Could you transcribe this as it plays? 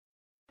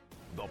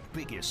The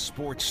biggest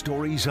sports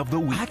stories of the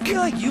week. I feel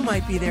like you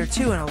might be there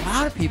too, and a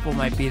lot of people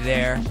might be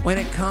there when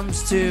it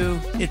comes to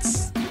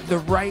it's the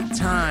right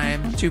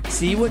time to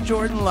see what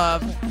Jordan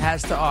Love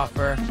has to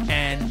offer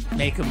and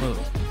make a move.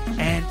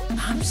 And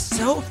I'm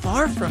so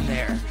far from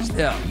there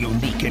still.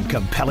 Unique and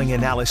compelling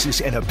analysis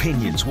and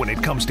opinions when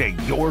it comes to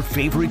your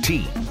favorite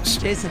teams.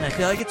 Jason, I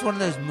feel like it's one of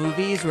those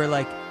movies where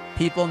like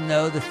people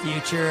know the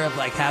future of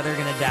like how they're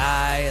going to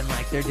die and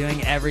like they're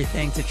doing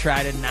everything to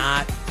try to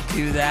not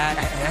do that.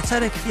 That's how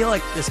I feel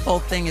like this whole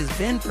thing has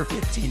been for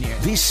 15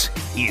 years. This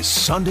is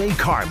Sunday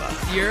Karma.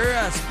 Your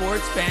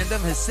sports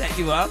fandom has set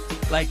you up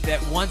like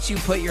that once you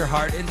put your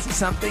heart into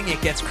something, it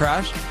gets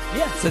crushed.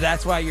 Yeah. So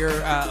that's why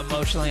you're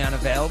emotionally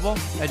unavailable.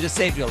 I just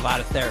saved you a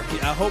lot of therapy.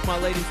 I hope my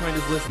lady friend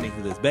is listening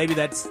to this. Baby,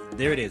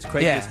 there it is.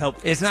 Craig just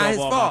helped it's solve not his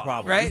all fault, my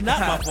problems. right? It's not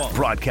my fault.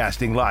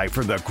 Broadcasting live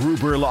from the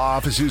Gruber Law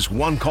Office's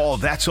One Call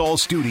That's All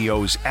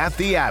studios at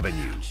the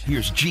Avenue.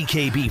 Here's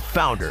GKB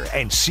founder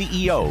and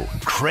CEO,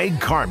 Craig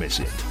Karmazin.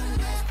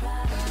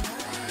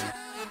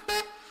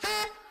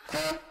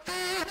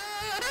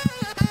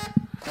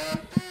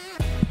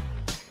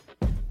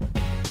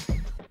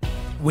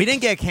 We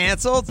didn't get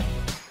canceled.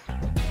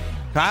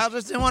 Kyle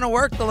just didn't want to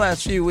work the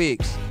last few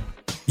weeks.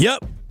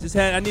 Yep.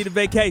 I need a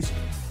vacation.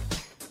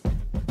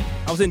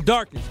 I was in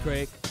darkness,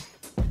 Craig.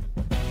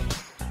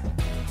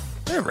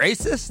 You're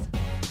racist.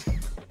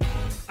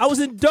 I was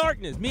in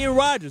darkness. Me and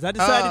Rogers. I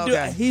decided to do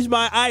it. He's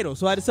my idol,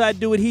 so I decided to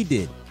do what he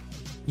did.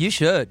 You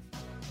should.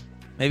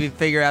 Maybe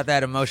figure out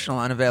that emotional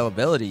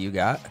unavailability you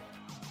got.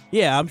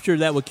 Yeah, I'm sure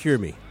that would cure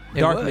me. It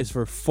Darkness would.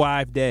 for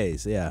 5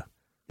 days, yeah.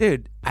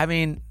 Dude, I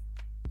mean,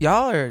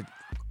 y'all are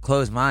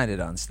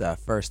closed-minded on stuff,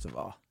 first of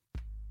all.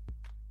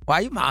 Why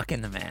are you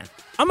mocking the man?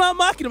 I'm not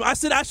mocking him. I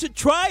said I should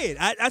try it.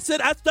 I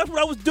said that's what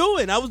I was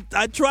doing.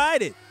 I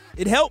tried it.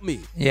 It helped me.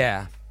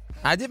 Yeah.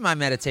 I did my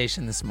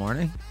meditation this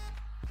morning.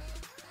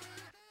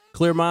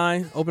 Clear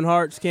mind, open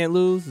hearts, can't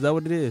lose. Is that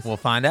what it is? We'll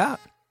find out.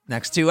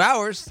 Next 2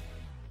 hours.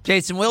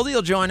 Jason Wilde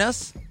will join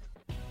us.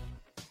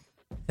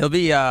 He'll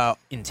be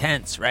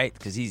intense, right?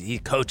 Because he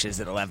coaches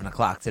at 11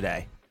 o'clock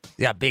today.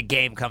 He's got a big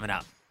game coming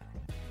up.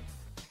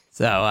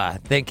 So I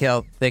think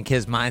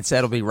his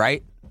mindset will be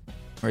right.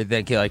 Or you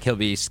think he'll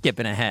be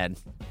skipping ahead.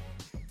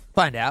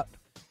 Find out.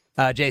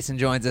 Jason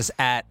joins us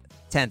at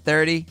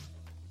 10:30,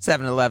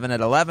 7-11 at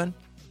 11.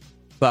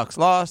 Bucks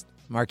lost.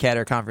 Marquette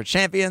are conference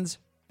champions.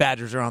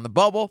 Badgers are on the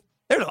bubble.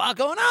 There's a lot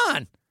going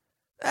on.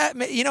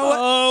 You know what?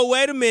 Oh,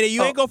 wait a minute.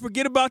 You ain't going to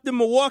forget about the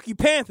Milwaukee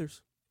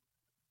Panthers.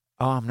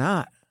 Oh, I'm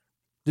not.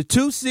 The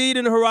 2 seed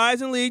in the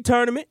Horizon League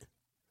tournament.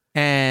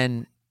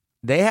 And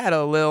they had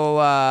a little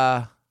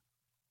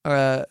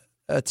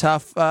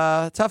tough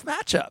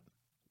matchup.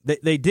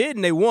 They did,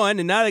 and they won,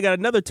 and now they got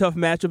another tough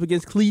matchup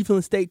against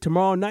Cleveland State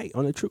tomorrow night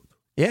on the Truth.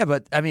 Yeah,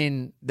 but, I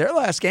mean, their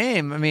last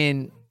game,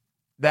 wait,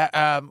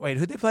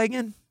 who'd they play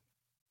again?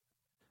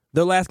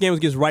 Their last game was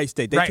against Wright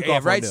State. They took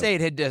off Wright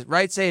State had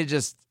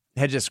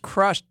just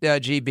crushed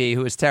GB,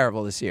 who was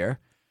terrible this year.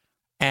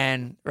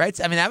 And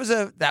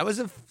that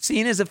was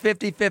seen as a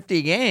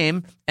 50-50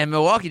 game, and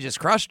Milwaukee just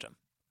crushed them.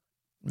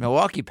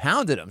 Milwaukee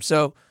pounded them.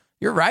 So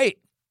you're right.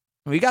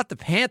 We got the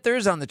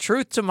Panthers on the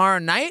Truth tomorrow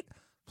night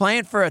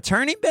playing for a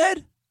tourney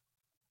bid.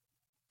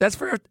 Is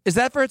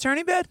that for a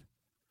tourney bid?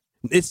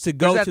 It's to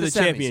go to the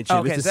championship.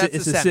 Okay, it's the the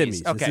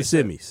semis. Okay, it's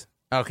the semis.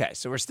 Okay,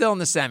 so we're still in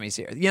the semis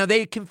here. You know,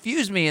 they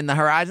confused me in the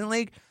Horizon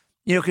League,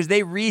 because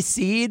they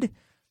reseed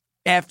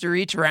after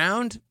each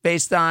round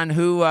based on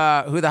who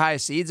the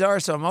highest seeds are.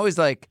 So I'm always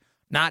like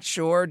not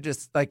sure.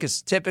 Just like,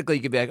 because typically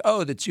you could be like,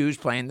 oh, the 2's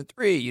playing the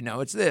 3,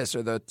 it's this,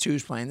 or the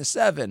 2's playing the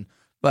 7.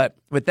 But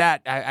with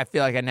that, I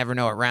feel like I never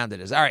know what round it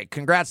is. All right,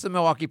 congrats to the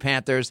Milwaukee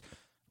Panthers.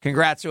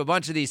 Congrats to a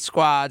bunch of these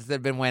squads that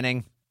have been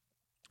winning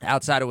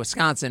outside of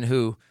Wisconsin,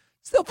 who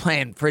still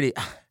playing pretty.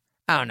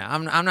 I don't know.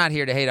 I'm not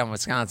here to hate on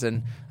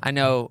Wisconsin. I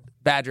know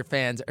Badger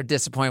fans are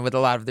disappointed with a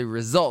lot of the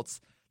results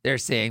they're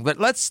seeing. But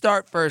let's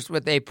start first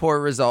with a poor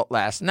result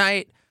last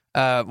night.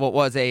 What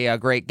was a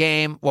great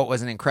game, what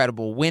was an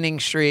incredible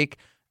winning streak,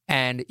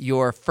 and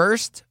your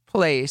first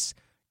place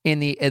in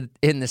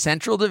the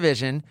Central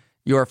Division,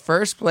 your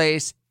first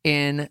place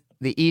in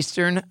the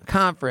Eastern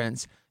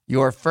Conference,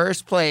 your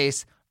first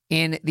place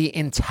in the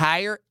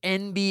entire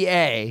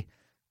NBA,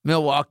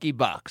 Milwaukee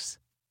Bucks.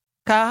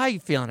 Kyle, how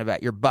you feeling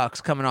about your Bucks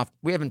coming off?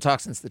 We haven't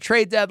talked since the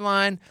trade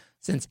deadline,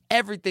 since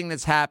everything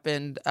that's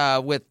happened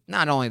with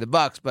not only the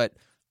Bucks, but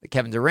the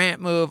Kevin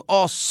Durant move,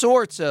 all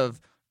sorts of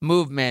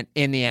movement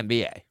in the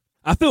NBA.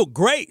 I feel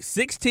great.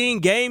 16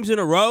 games in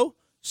a row.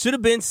 Should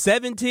have been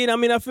 17.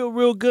 I feel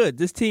real good.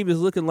 This team is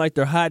looking like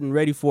they're hot and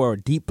ready for a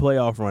deep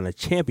playoff run, a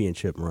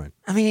championship run.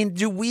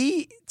 Do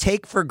we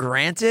take for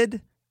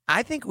granted?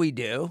 I think we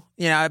do.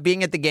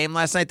 Being at the game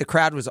last night, the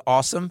crowd was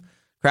awesome.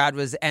 Crowd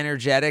was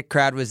energetic.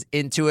 Crowd was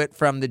into it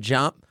from the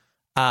jump.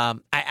 I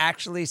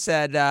actually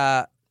said,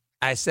 at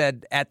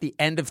the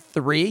end of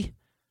 3,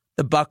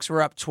 the Bucks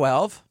were up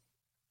 12.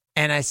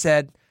 And I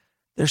said,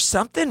 there's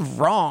something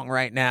wrong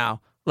right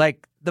now.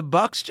 Like the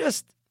Bucks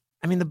had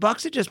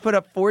just put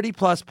up 40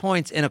 plus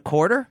points in a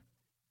quarter.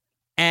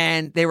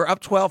 and they were up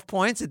 12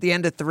 points at the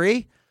end of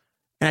 3.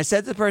 And I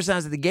said to the person I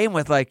was at the game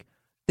with, like,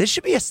 this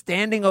should be a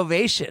standing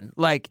ovation,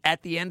 like,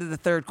 at the end of the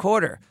third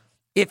quarter.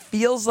 It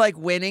feels like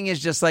winning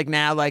is just, like,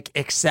 now, like,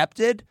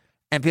 accepted,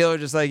 and people are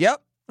just like,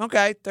 yep,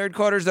 okay, third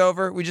quarter's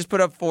over. We just put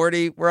up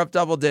 40. We're up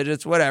double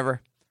digits,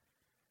 whatever.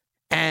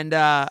 And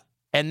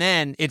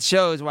then it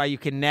shows why you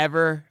can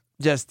never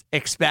just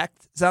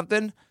expect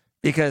something,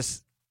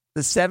 because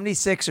the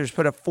 76ers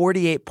put up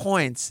 48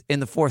 points in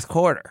the fourth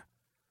quarter.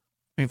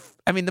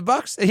 I mean, the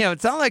Bucks,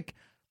 it's not like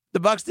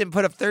the Bucks didn't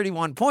put up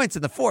 31 points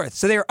in the fourth.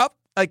 So they were up,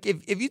 like,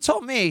 if you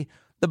told me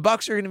the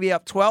Bucks are going to be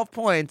up 12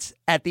 points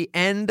at the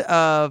end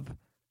of,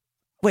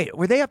 wait,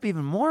 were they up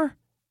even more?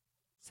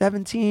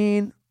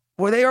 17?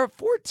 Well, they are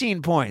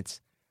 14 points.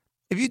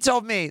 If you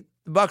told me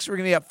the Bucks were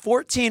going to be up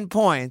 14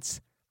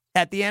 points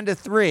at the end of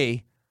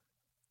 3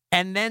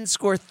 and then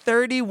score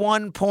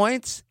 31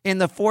 points in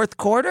the fourth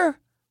quarter,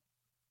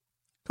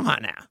 come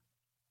on now.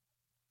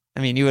 I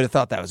mean, you would have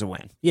thought that was a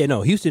win. Yeah,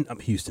 no, Houston.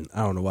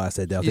 I don't know why I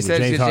said that. You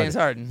said James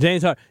Harden.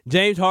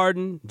 James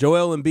Harden,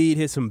 Joel Embiid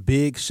hit some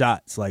big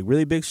shots, like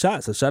really big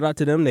shots. So shout out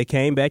to them. They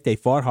came back. They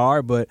fought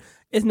hard, but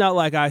it's not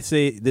like I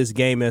say this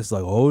game as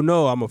like, oh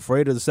no, I'm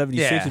afraid of the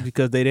 76ers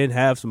because they didn't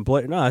have some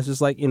play. No, it's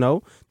just like,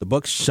 the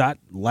Bucks shot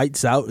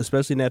lights out,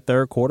 especially in that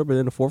third quarter, but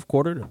in the fourth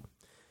quarter,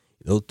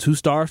 those two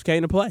stars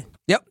came to play.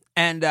 Yep,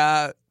 and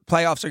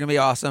playoffs are going to be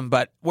awesome,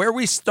 but where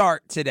we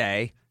start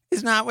today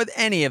is not with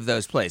any of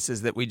those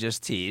places that we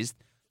just teased.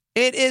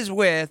 It is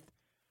with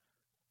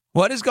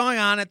what is going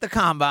on at the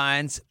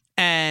Combines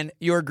and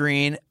your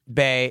Green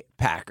Bay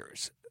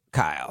Packers,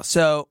 Kyle.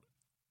 So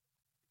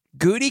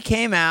Goody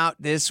came out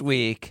this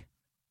week,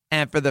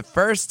 and for the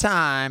first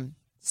time,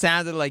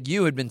 sounded like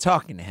you had been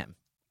talking to him.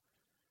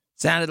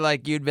 Sounded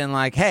like you'd been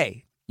like,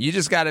 hey, you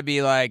just got to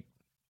be like,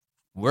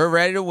 we're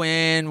ready to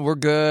win. We're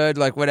good.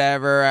 Like,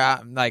 whatever.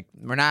 Like,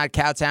 we're not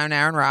Cowtown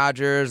Aaron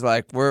Rodgers.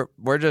 Like,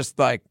 we're just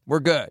like, we're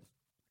good.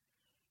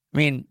 I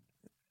mean,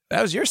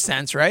 that was your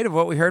sense, right, of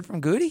what we heard from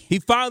Goody? He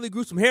finally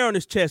grew some hair on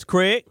his chest,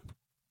 Craig.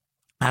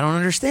 I don't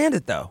understand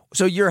it, though.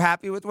 So you're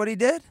happy with what he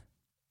did?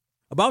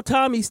 About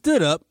time he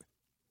stood up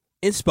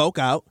and spoke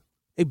out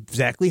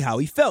exactly how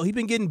he felt. He's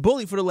been getting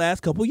bullied for the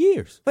last couple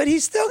years. But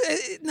he's still,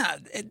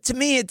 to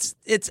me,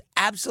 it's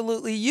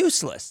absolutely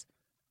useless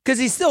because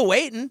he's still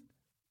waiting.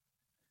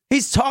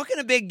 He's talking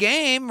a big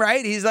game,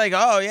 right? He's like,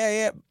 oh,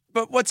 yeah.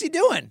 But what's he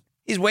doing?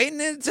 He's waiting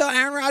until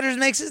Aaron Rodgers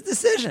makes his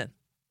decision.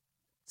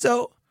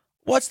 So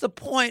what's the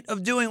point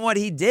of doing what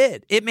he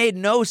did? It made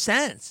no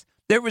sense.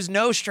 There was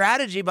no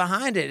strategy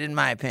behind it, in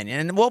my opinion.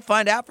 And we'll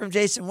find out from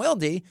Jason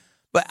Wilde,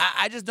 but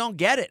I just don't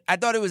get it. I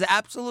thought it was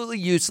absolutely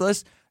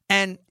useless.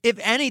 And if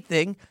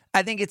anything,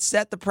 I think it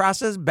set the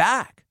process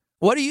back.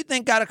 What do you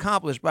think got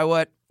accomplished by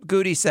what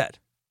Goody said?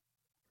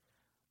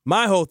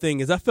 My whole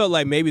thing is I felt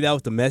like maybe that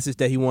was the message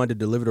that he wanted to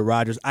deliver to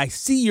Rodgers. I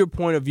see your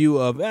point of view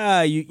of,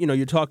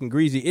 you're talking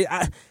greasy.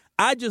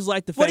 I just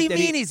like the fact that What do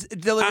you mean he's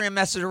delivering a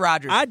message to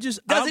Rodgers?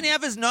 Doesn't he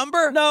have his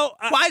number? No.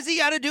 Why does he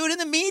got to do it in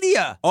the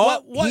media?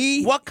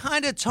 What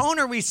kind of tone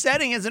are we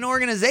setting as an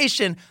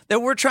organization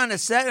that we're trying to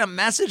set a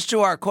message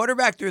to our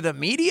quarterback through the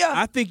media?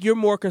 I think you're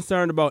more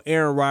concerned about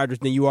Aaron Rodgers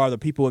than you are the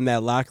people in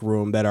that locker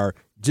room that are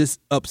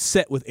just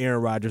upset with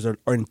Aaron Rodgers or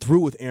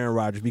through with Aaron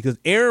Rodgers, because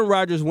Aaron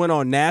Rodgers went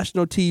on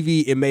national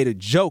TV and made a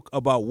joke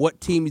about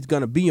what team he's going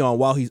to be on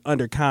while he's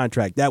under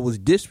contract. That was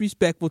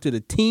disrespectful to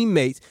the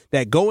teammates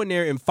that go in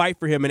there and fight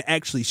for him and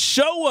actually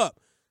show up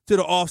to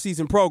the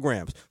offseason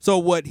programs. So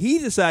what he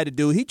decided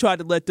to do, he tried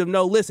to let them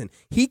know, listen,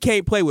 he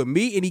can't play with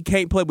me and he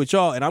can't play with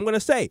y'all. And I'm going to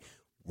say,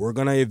 we're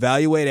going to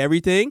evaluate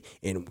everything,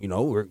 and,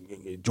 we're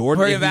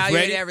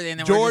evaluating everything,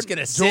 and we're just going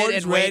to sit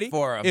and wait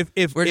for him.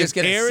 If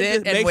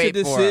Aaron makes a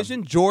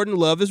decision, Jordan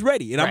Love is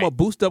ready. And I'm going to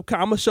boost up, I'm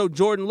going to show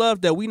Jordan Love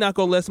that we're not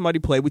going to let somebody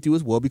play with you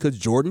as well, because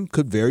Jordan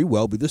could very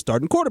well be the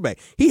starting quarterback.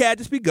 He had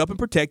to speak up and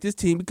protect his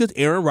team because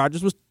Aaron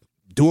Rodgers was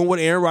doing what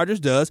Aaron Rodgers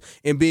does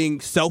and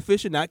being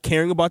selfish and not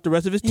caring about the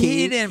rest of his team.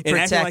 He didn't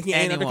protect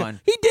anyone.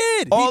 He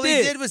did. All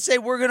he did was say,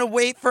 we're going to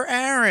wait for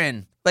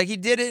Aaron. Like, he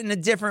did it in a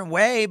different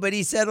way, but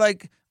he said,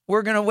 like,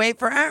 we're going to wait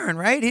for Aaron,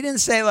 right? He didn't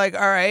say, like,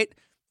 all right,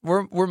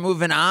 we're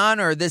moving on,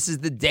 or this is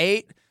the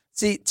date.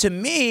 See, to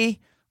me,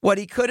 what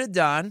he could have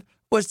done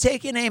was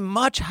taken a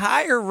much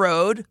higher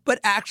road, but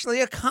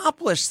actually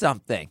accomplished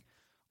something.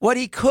 What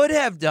he could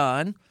have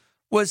done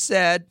was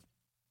said,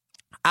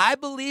 I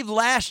believe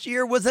last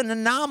year was an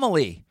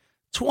anomaly.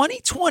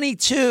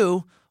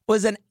 2022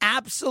 was an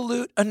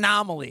absolute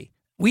anomaly.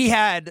 We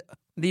had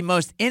the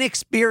most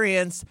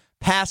inexperienced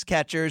pass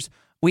catchers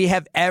we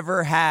have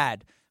ever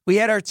had. We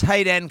had our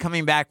tight end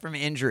coming back from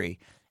injury.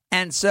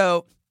 And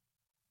so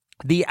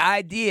the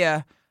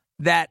idea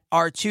that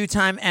our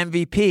two-time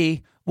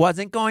MVP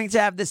wasn't going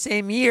to have the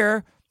same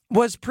year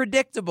was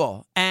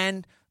predictable.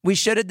 And we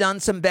should have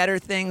done some better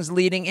things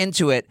leading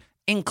into it,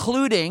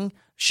 including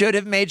should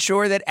have made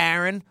sure that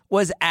Aaron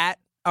was at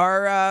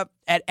our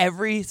at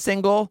every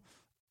single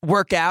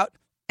workout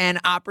and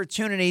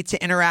opportunity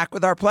to interact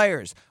with our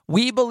players.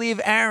 We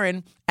believe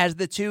Aaron, as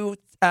the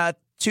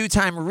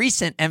two-time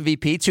recent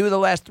MVP, 2 of the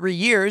last 3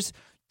 years,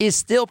 is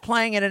still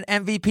playing at an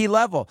MVP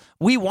level.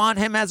 We want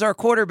him as our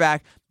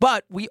quarterback,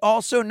 but we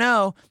also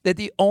know that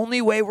the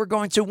only way we're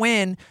going to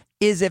win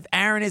is if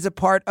Aaron is a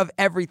part of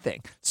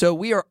everything. So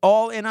we are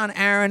all in on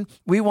Aaron.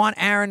 We want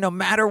Aaron no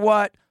matter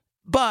what,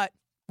 but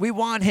we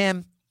want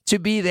him to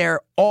be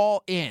there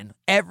all in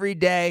every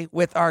day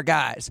with our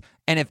guys.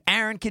 And if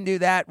Aaron can do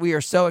that, we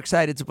are so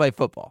excited to play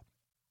football.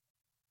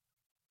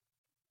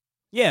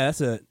 Yeah,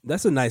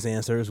 that's a nice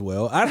answer as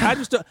well. I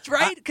just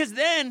right, because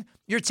then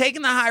you're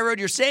taking the high road.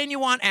 You're saying you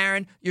want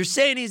Aaron. You're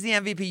saying he's the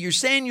MVP. You're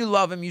saying you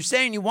love him. You're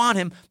saying you want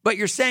him, but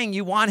you're saying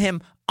you want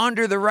him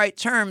under the right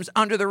terms,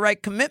 under the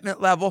right commitment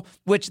level,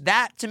 which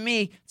that to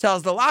me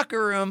tells the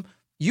locker room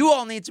you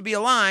all need to be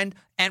aligned,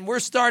 and we're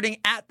starting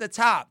at the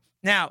top.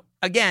 Now,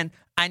 again,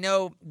 I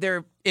know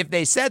if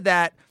they said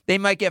that, they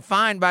might get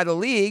fined by the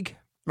league,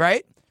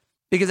 right?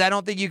 Because I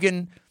don't think you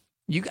can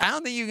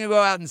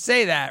go out and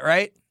say that,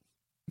 right?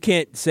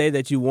 Can't say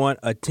that you want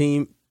a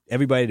team,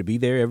 everybody to be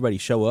there, everybody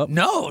show up.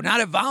 No, not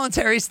at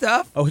voluntary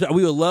stuff. Oh,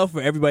 we would love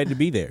for everybody to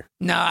be there.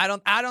 No, I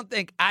don't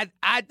think. I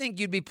think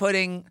you'd be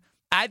putting.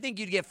 I think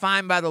you'd get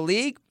fined by the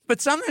league, but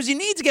sometimes you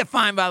need to get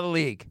fined by the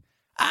league.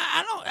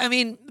 I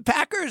mean, the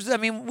Packers. I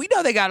mean, we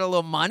know they got a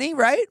little money,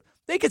 right?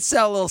 They could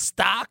sell a little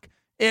stock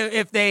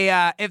if they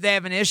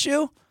have an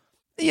issue.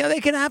 You know,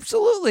 they can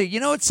absolutely. You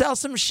know, sell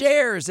some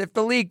shares if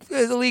the league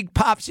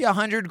pops you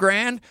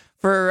 $100,000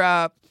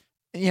 for.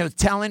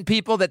 Telling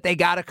people that they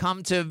got to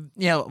come to,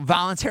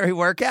 voluntary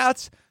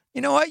workouts.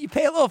 You know what? You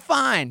pay a little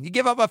fine. You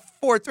give up a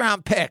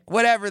 4th-round pick,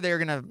 whatever they're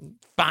going to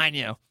fine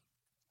you.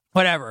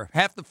 Whatever.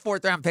 Half the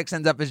 4th-round picks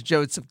ends up as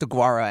Joseph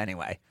DeGuara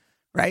anyway,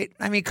 right?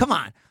 I mean, come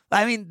on.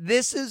 I mean,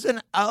 this is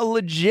a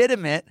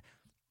legitimate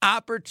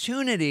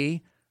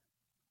opportunity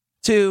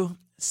to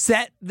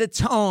set the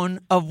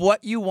tone of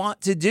what you want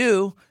to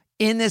do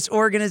in this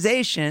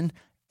organization.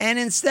 And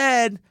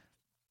instead,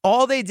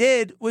 all they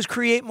did was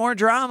create more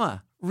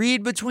drama.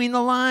 Read between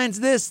the lines,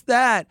 this,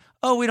 that.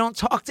 Oh, we don't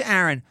talk to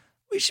Aaron.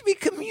 We should be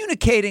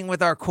communicating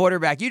with our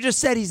quarterback. You just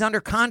said he's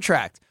under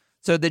contract.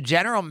 So the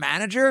general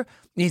manager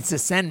needs to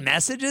send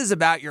messages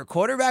about your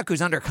quarterback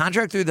who's under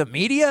contract through the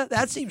media?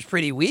 That seems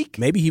pretty weak.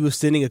 Maybe he was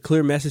sending a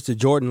clear message to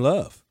Jordan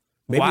Love.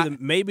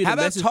 Maybe How the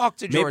about message, talk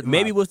to Jordan Love?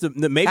 Maybe was the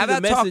How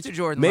about message, talk to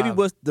Jordan maybe Love?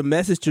 was the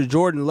message to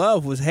Jordan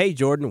Love was, hey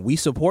Jordan, we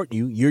support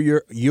you.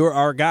 You're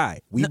our guy.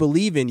 We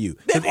believe in you.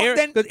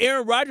 Because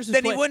Aaron Rodgers is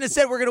then he wouldn't have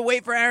said we're going to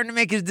wait for Aaron to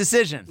make his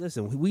decision.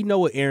 Listen, we know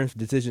what Aaron's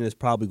decision is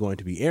probably going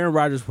to be. Aaron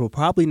Rodgers will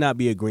probably not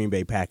be a Green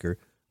Bay Packer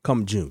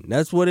come June.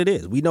 That's what it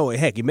is. We know it.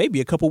 Heck, it may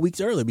be a couple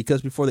weeks early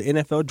because before the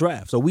NFL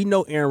draft. So we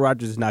know Aaron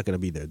Rodgers is not going to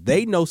be there.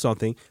 They know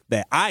something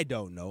that I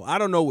don't know. I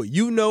don't know what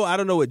you know. I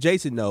don't know what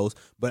Jason knows.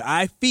 But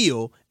I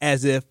feel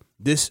as if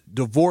this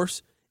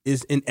divorce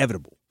is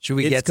inevitable. Should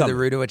we get to the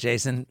root of it,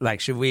 Jason? All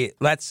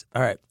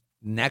right,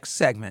 next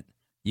segment,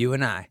 you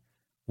and I,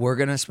 we're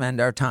going to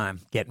spend our time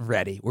getting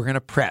ready. We're going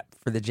to prep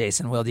for the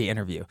Jason Wilde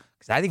interview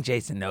because I think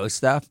Jason knows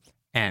stuff.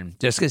 And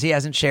just because he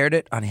hasn't shared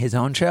it on his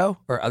own show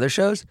or other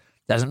shows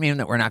doesn't mean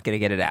that we're not going to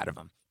get it out of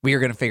him. We are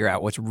going to figure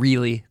out what's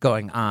really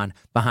going on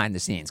behind the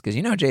scenes because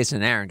Jason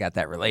and Aaron got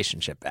that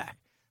relationship back.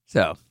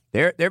 So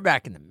they're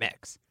back in the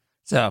mix.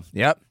 So,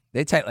 yep,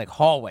 they tight like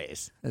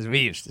hallways, as we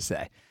used to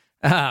say.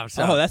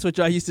 That's what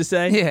y'all used to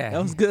say? Yeah.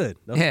 That was good.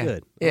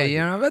 Good. Yeah, you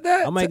know about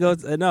that? I might go,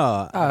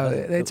 no.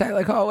 They tight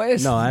like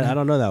hallways? No, I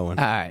don't know that one.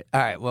 All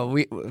right. Well,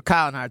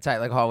 Kyle and I are tight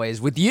like hallways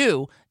with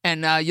you,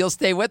 and you'll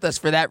stay with us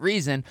for that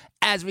reason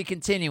as we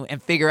continue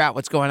and figure out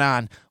what's going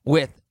on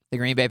with the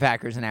Green Bay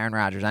Packers and Aaron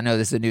Rodgers. I know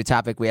this is a new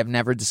topic we have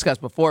never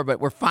discussed before, but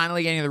we're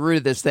finally getting to the root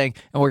of this thing,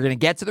 and we're going to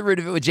get to the root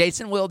of it with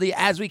Jason Wilde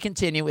as we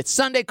continue. It's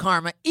Sunday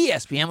Karma,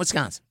 ESPN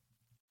Wisconsin.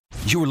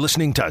 You're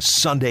listening to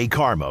Sunday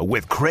Karma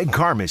with Craig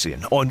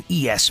Karmazin on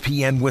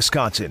ESPN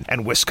Wisconsin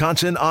and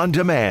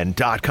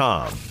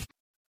WisconsinOnDemand.com.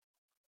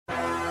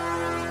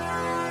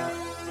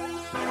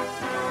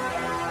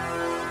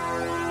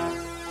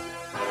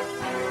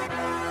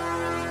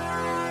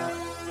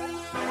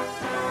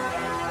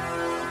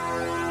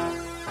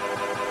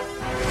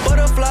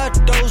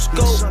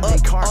 Sunday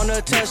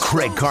Karma with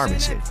Craig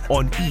Karmazin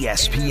on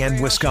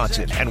ESPN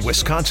Wisconsin and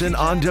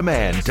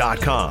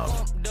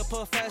WisconsinOnDemand.com. The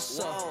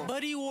professor,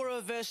 but he wore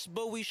a vest,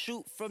 but we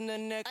shoot from the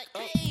neck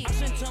up. I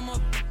sent him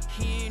up,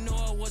 he ain't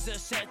know it was a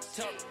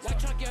setup.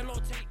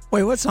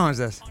 Wait, what song is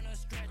this?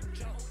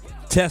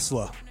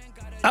 Tesla.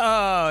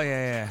 Oh,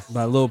 yeah.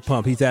 By Lil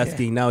Pump. He's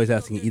asking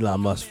Elon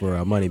Musk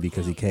for money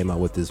because he came out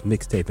with this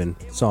mixtape and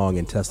song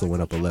and Tesla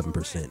went up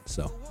 11%.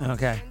 So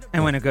okay.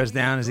 And when it goes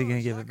down, is he going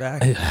to give it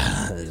back?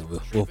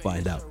 We'll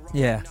find out.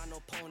 Yeah.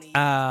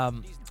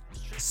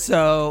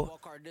 So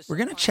we're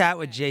going to chat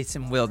with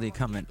Jason Wilde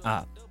coming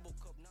up.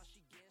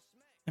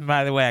 And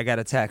by the way, I got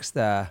a text.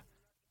 So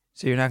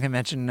you're not going to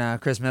mention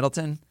Chris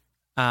Middleton?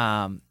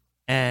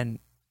 And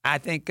I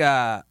think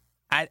I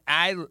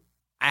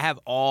have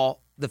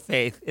all the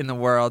faith in the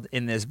world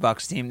in this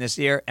Bucs team this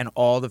year and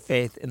all the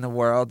faith in the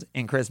world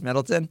in Chris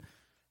Middleton.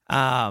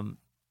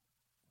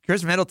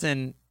 Chris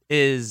Middleton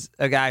is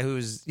a guy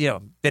who's,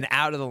 been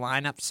out of the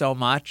lineup so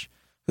much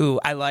who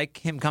I like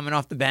him coming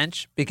off the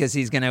bench because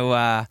he's going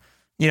to,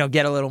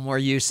 get a little more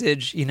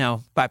usage,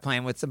 by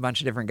playing with a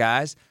bunch of different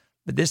guys.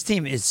 But this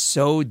team is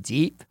so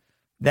deep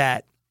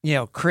that,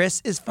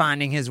 Chris is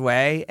finding his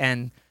way,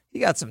 and he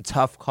got some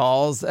tough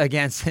calls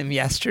against him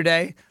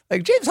yesterday.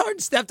 Like, James Harden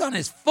stepped on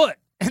his foot,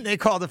 and they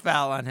called a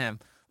foul on him.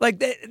 Like,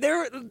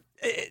 there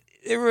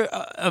were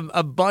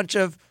a bunch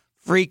of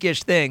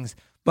freakish things.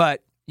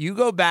 But you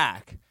go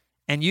back,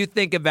 and you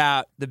think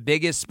about the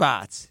biggest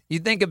spots. You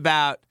think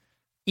about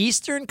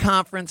Eastern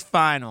Conference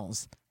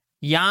Finals,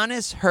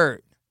 Giannis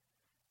hurt.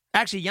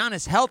 Actually,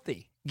 Giannis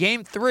healthy.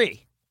 Game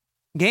 3.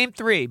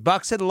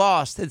 Bucks had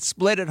lost, had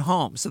split at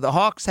home. So the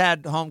Hawks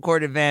had home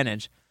court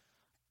advantage.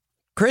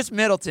 Chris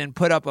Middleton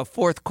put up a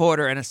fourth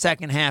quarter and a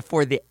second half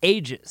for the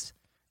ages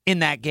in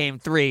that Game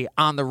 3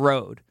 on the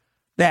road.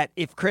 That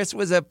if Chris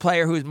was a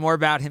player who was more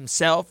about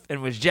himself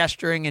and was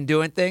gesturing and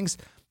doing things,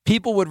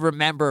 people would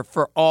remember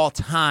for all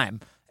time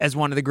as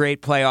one of the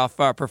great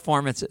playoff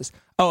performances.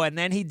 Oh, and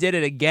then he did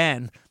it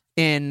again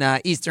in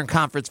Eastern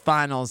Conference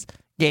Finals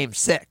Game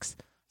 6.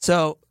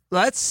 So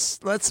let's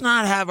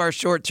not have our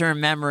short-term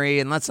memory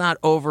and let's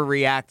not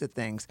overreact to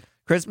things.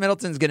 Chris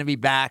Middleton's going to be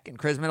back, and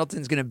Chris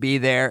Middleton's going to be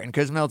there, and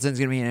Chris Middleton's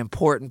going to be an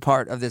important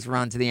part of this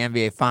run to the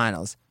NBA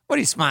Finals. What are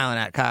you smiling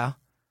at, Kyle?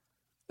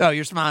 Oh,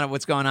 you're smiling at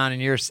what's going on in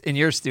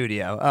your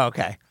studio. Oh,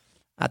 okay.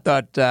 I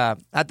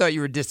thought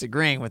you were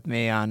disagreeing with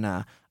me on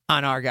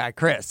our guy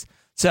Chris.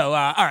 So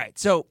all right.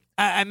 So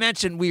I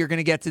mentioned we are going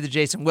to get to the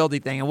Jason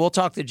Wilde thing, and we'll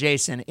talk to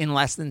Jason in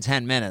less than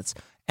 10 minutes.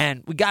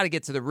 And we got to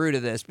get to the root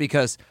of this,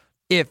 because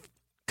if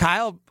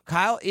Kyle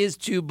is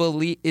to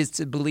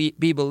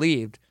be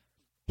believed,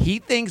 he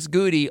thinks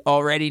Goody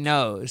already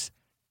knows,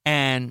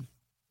 and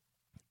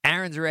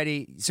Aaron's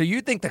already. So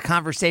you think the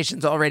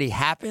conversation's already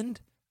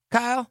happened,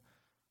 Kyle?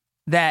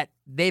 That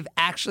they've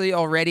actually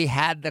already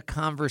had the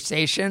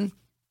conversation,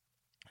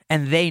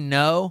 and they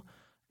know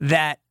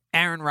that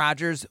Aaron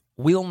Rodgers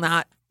will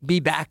not be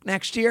back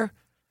next year,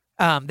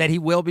 that he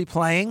will be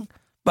playing,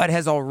 but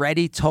has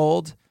already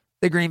told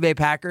the Green Bay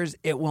Packers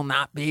it will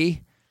not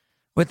be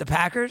with the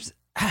Packers.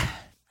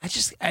 I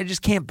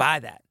just can't buy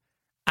that.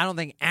 I don't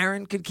think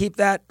Aaron could keep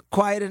that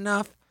quiet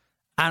enough.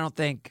 I don't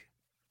think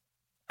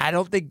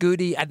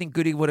Goody. I think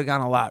Goody would have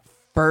gone a lot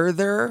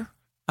further.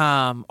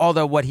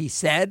 Although what he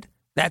said,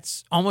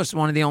 that's almost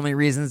one of the only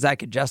reasons I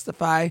could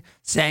justify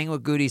saying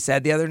what Goody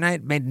said the other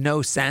night. It made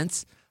no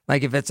sense.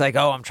 Like, if it's like,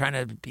 oh, I'm trying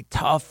to be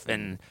tough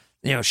and,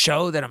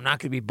 show that I'm not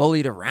going to be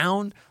bullied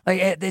around. Like,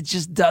 it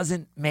just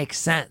doesn't make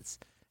sense.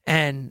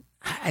 And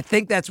I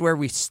think that's where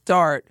we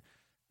start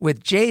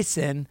with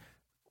Jason,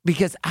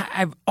 because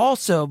I've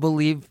also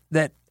believed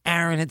that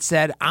Aaron had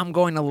said, I'm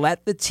going to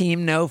let the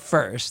team know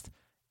first,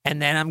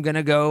 and then I'm going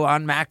to go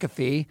on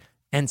McAfee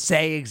and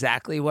say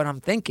exactly what I'm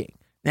thinking.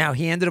 Now,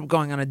 he ended up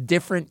going on a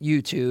different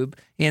YouTube.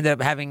 He ended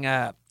up having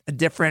a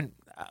different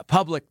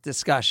public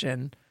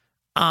discussion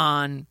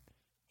on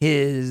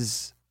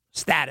his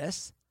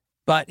status,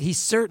 but he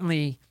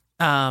certainly,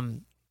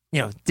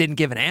 didn't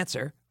give an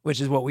answer, which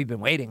is what we've been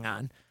waiting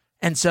on.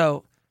 And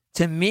so,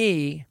 to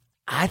me,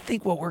 I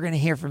think what we're going to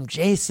hear from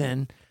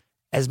Jason,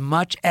 as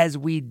much as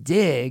we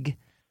dig,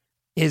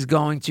 is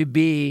going to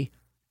be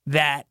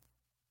that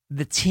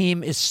the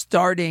team is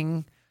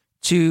starting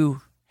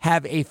to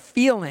have a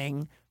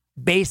feeling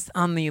based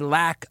on the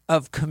lack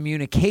of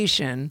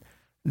communication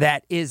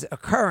that is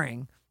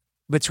occurring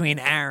between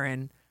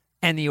Aaron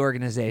and the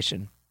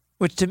organization,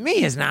 which to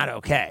me is not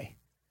okay.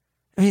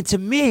 I mean, to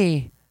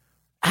me,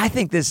 I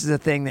think this is a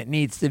thing that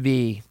needs to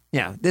be,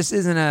 this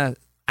isn't a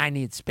I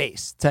need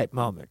space type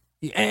moment.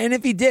 And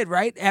if he did,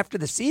 right, after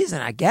the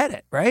season, I get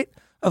it, right?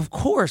 Of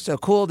course, a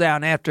cool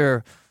down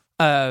after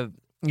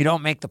you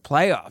don't make the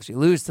playoffs, you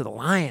lose to the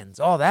Lions,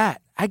 all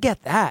that. I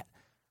get that.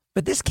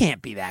 But this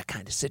can't be that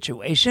kind of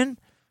situation.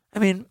 I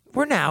mean,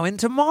 we're now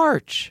into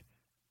March.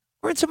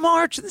 We're into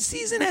March, and the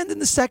season ends in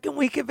the second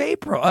week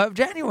of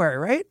January,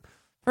 right?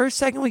 First,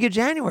 second week of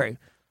January.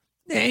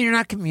 And you're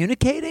not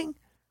communicating?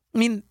 I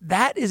mean,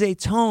 that is a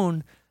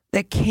tone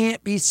that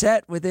can't be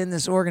set within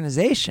this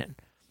organization.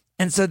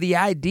 And so the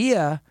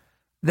idea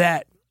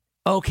that,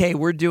 okay,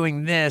 we're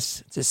doing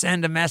this to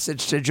send a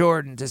message to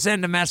Jordan, to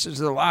send a message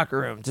to the locker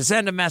room, to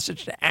send a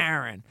message to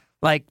Aaron,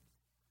 like,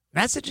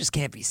 messages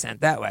can't be sent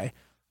that way.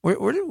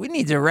 We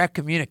need direct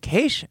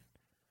communication.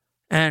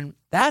 And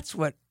that's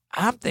what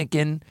I'm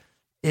thinking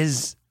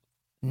is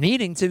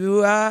needing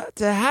to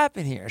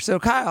happen here. So,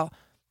 Kyle,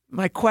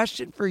 my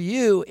question for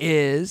you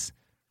is,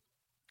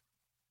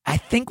 I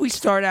think we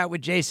start out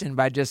with Jason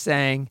by just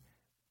saying,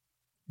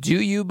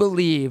 do you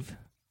believe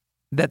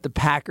that the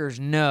Packers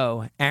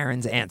know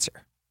Aaron's answer?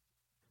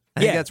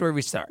 I think that's where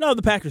we start. No,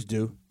 the Packers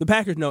do. The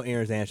Packers know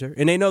Aaron's answer,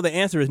 and they know the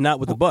answer is not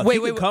with the Bucs.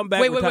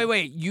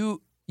 Wait.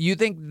 You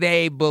think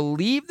they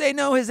believe they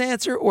know his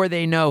answer, or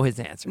they know his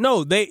answer?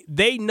 No,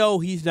 they know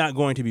he's not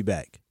going to be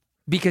back.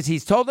 because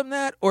he's told them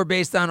that, or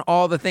based on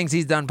all the things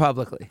he's done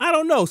publicly? I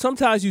don't know.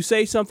 Sometimes you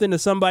say something to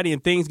somebody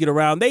and things get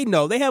around. They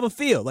know. They have a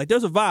feel. Like,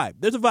 there's a vibe.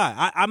 There's a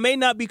vibe. I may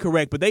not be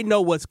correct, but they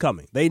know what's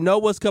coming. They know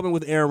what's coming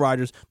with Aaron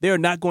Rodgers. They are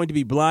not going to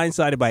be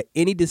blindsided by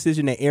any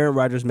decision that Aaron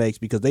Rodgers makes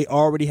because they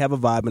already have a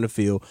vibe and a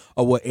feel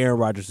of what Aaron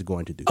Rodgers is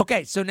going to do.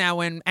 Okay, so now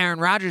when Aaron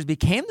Rodgers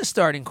became the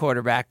starting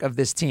quarterback of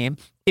this team,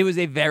 it was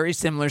a very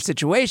similar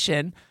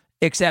situation,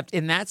 except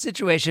in that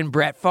situation,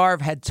 Brett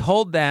Favre had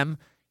told them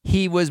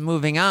he was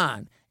moving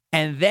on.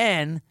 And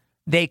then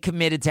they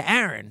committed to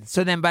Aaron.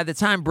 So then by the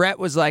time Brett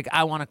was like,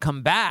 I want to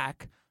come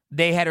back,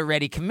 they had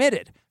already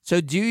committed.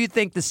 So do you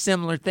think the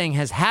similar thing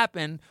has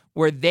happened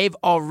where they've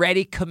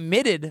already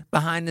committed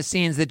behind the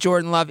scenes that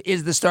Jordan Love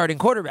is the starting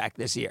quarterback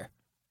this year?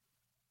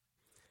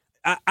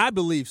 I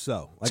believe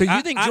so. Like, so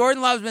you think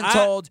Jordan Love's been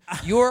told,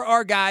 you're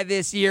our guy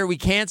this year. We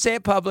can't say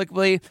it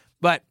publicly.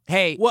 But,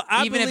 hey,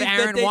 even if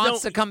Aaron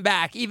wants to come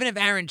back, even if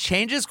Aaron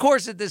changes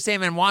course at this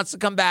time and wants to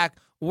come back,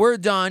 we're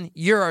done.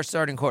 You're our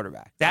starting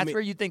quarterback. That's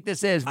where you think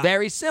this is.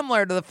 Very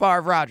similar to the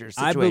Favre-Rodgers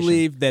situation. I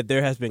believe that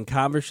there has been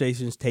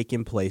conversations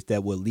taking place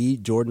that will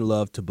lead Jordan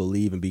Love to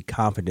believe and be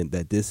confident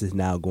that this is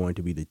now going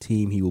to be the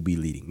team he will be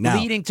leading. Now,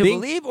 leading to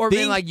believe or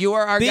being like, you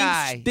are our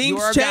guy. Things you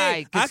are our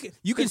change. guy.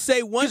 You can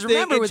say one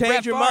thing and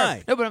change your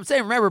mind. No, but I'm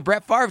saying, remember,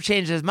 Brett Favre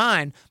changed his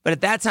mind, but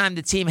at that time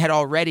the team had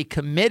already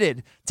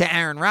committed to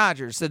Aaron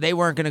Rodgers, so they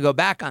weren't going to go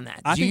back on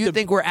that. Do you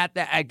think we're at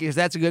that? Because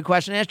that's a good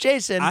question to ask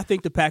Jason. I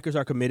think the Packers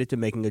are committed to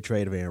making a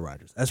trade of Aaron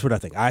Rodgers. That's what I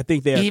think. I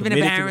think they are even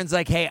if Aaron's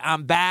like, "Hey,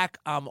 I'm back.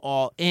 I'm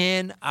all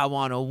in. I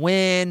want to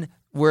win.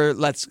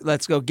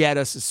 Let's go get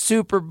us a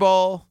Super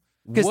Bowl."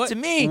 Because to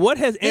me, what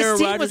has Aaron this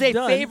team Rodgers was a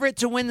done? favorite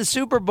to win the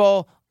Super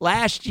Bowl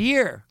last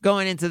year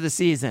going into the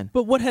season.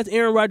 But what has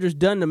Aaron Rodgers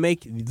done to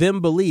make them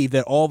believe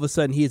that all of a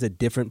sudden he is a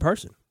different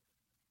person?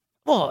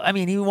 Well, I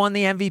mean, he won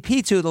the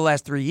MVP 2 of the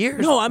last 3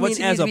 years. No, I mean,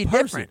 as a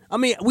person. Different? I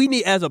mean, we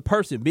need, as a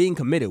person, being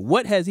committed.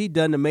 What has he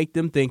done to make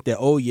them think that,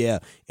 oh, yeah,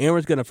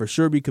 Aaron's going to for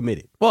sure be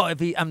committed? Well,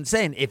 I'm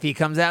saying, if he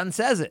comes out and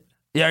says it,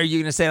 are you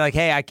going to say, like,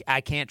 hey,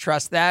 I can't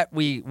trust that.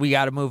 We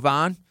got to move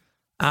on.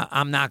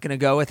 I'm not going to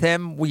go with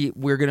him.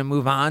 We're going to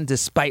move on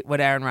despite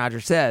what Aaron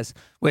Rodgers says,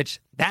 which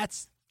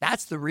that's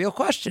the real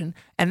question.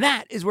 And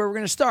that is where we're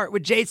going to start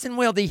with Jason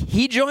Wilde.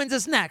 He joins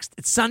us next.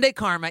 It's Sunday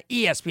Karma,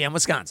 ESPN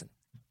Wisconsin.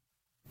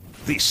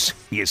 This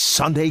is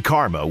Sunday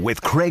Karma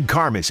with Craig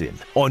Karmazin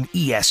on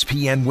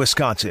ESPN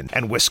Wisconsin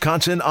and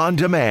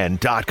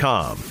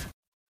WisconsinOnDemand.com.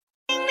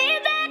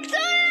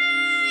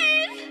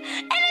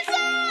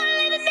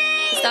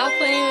 Stop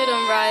playing with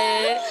him,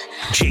 Riot.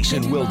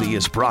 Jason Wilde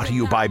is brought to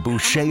you by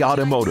Boucher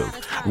Automotive,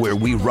 where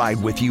we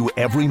ride with you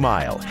every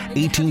mile.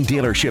 18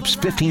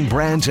 dealerships, 15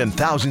 brands, and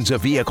thousands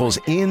of vehicles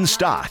in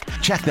stock.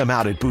 Check them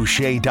out at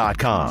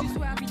Boucher.com.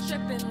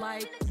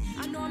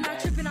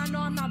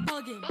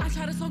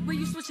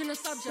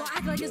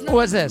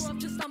 What's this?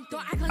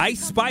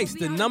 Ice Spice,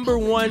 the number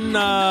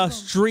one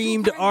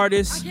streamed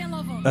artist,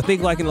 I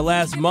think like in the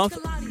last month,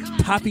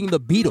 topping the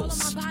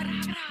Beatles.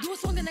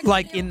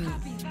 Like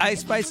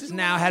Ice Spice has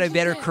now had a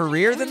better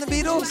career than the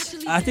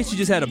Beatles? I think she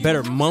just had a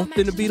better month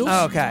than the Beatles.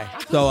 Oh, okay.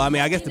 So, I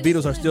mean, I guess the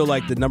Beatles are still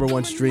like the number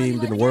one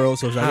streamed in the world.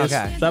 So, I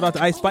guess shout out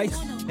to Ice Spice.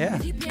 Yeah.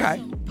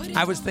 Okay.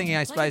 I was thinking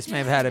Ice Spice may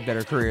have had a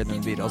better career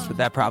than the Beatles, but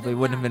that probably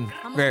wouldn't have been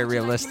very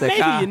realistic.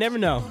 Maybe, you never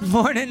know.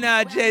 Morning,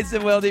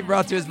 Jason Wilde,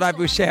 brought to us by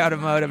Boucher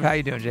Automotive. How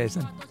you doing,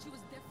 Jason?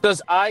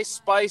 Does Ice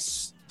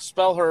Spice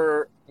spell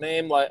her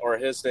name or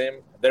his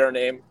name, their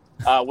name,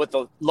 with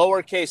the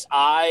lowercase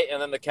I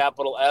and then the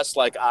capital S,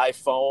 like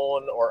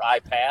iPhone or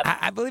iPad?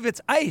 I believe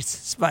it's Ice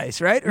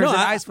Spice, right? Or is it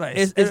Ice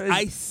Spice? It's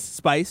Ice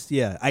Spice.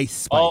 Yeah, Ice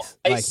Spice. Oh,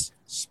 Ice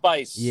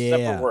Spice. Yeah.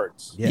 Separate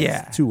words. Yes,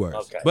 Yeah. 2 words.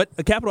 Okay. But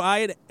a capital I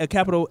and a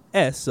capital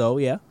S, so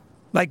yeah.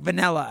 Like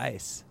Vanilla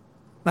Ice.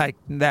 Like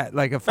that,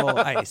 like a full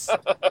ice.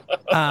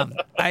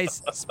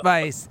 Ice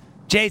Spice.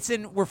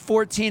 Jason, we're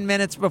 14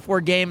 minutes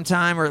before game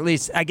time, or at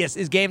least, I guess,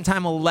 is game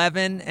time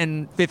 11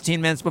 and 15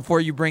 minutes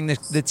before you bring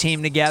the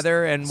team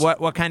together? And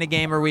what kind of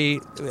game are we?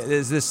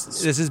 Is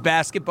this is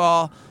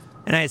basketball?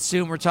 And I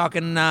assume we're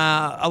talking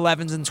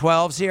 11s and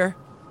 12s here?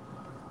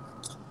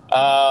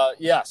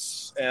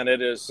 Yes, and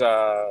it is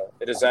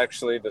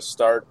actually the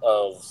start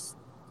of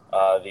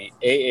the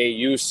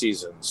AAU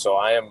season. So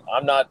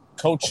I'm not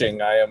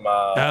coaching. I am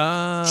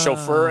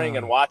chauffeuring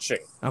and watching.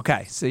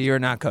 Okay, so you're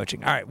not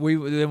coaching. All right,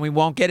 then we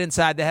won't get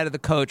inside the head of the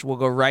coach. We'll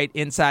go right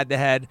inside the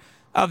head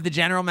of the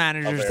general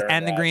managers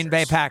and the Green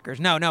Bay Packers.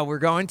 No, we're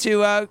going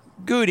to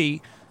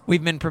Goody.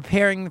 We've been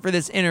preparing for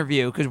this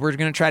interview because we're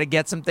going to try to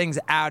get some things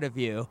out of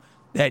you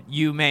that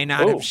you may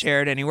not have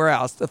shared anywhere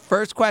else. The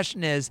first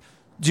question is,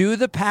 do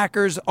the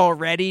Packers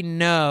already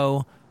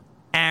know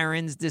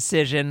Aaron's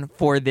decision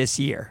for this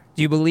year?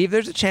 Do you believe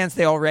there's a chance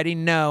they already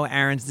know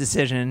Aaron's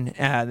decision,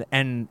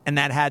 and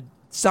that had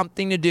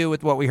something to do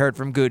with what we heard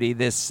from Goody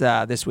this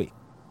week?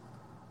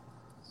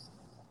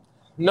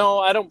 No,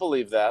 I don't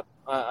believe that.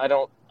 I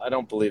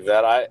don't believe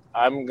that.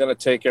 I'm going to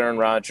take Aaron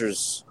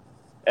Rodgers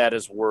at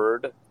his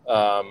word.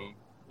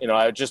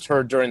 I just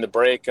heard during the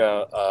break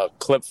a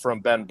clip from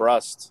Ben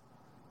Brust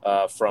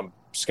from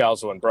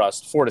Scalzo and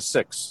Brust, 4 to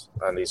 6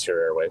 on these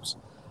here airwaves,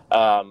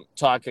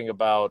 talking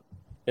about,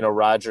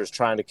 Rodgers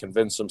trying to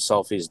convince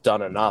himself he's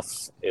done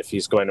enough if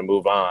he's going to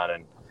move on,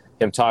 and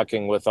him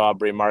talking with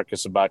Aubrey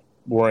Marcus about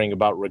worrying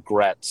about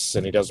regrets,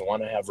 and he doesn't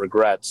want to have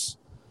regrets.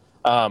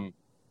 I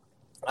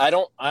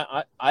don't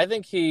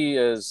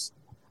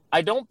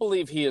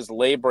believe he is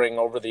laboring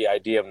over the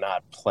idea of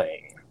not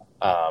playing.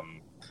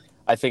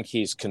 I think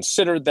he's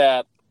considered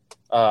that,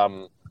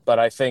 but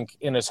I think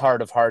in his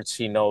heart of hearts,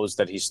 he knows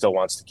that he still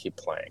wants to keep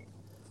playing.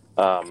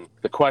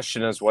 The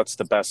question is, what's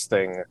the best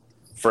thing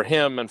for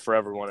him and for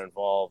everyone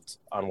involved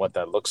on what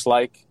that looks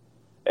like?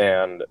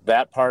 And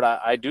that part,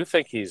 I do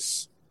think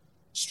he's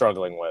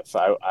struggling with.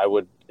 I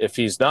would, if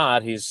he's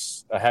not,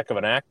 he's a heck of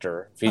an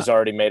actor. If he's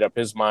already made up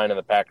his mind and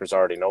the Packers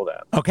already know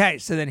that. Okay,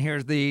 so then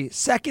here's the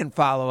second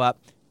follow-up.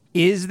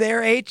 Is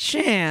there a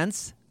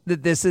chance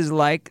that this is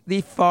like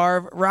the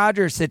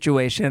Favre-Rodgers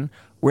situation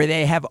where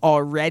they have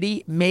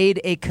already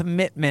made a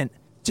commitment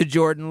to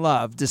Jordan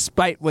Love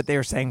despite what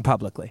they're saying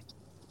publicly?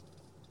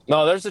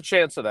 No, there's a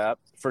chance of that.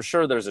 For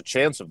sure there's a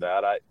chance of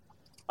that.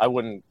 I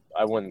wouldn't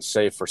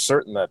say for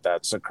certain that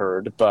that's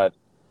occurred, but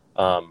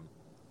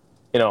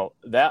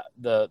that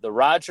the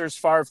Rodgers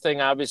Favre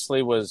thing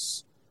obviously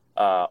was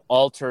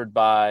altered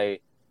by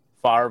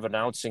Favre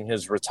announcing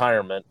his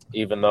retirement,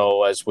 even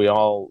though, as we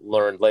all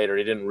learned later,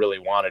 he didn't really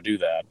want to do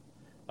that.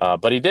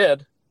 But he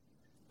did.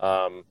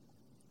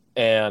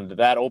 And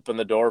that opened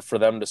the door for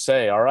them to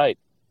say, all right,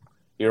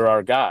 you're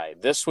our guy.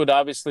 This would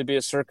obviously be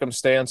a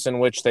circumstance in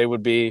which they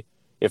would be,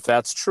 if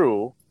that's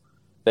true,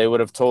 they would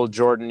have told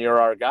Jordan, you're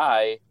our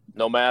guy,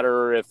 no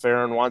matter if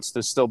Aaron wants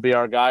to still be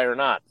our guy or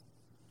not.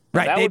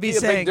 Right. That they'd would be be a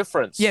saying, big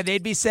difference. Yeah,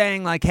 they'd be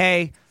saying like,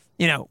 hey,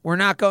 we're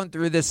not going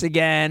through this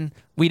again.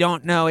 We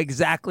don't know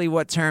exactly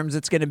what terms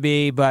it's going to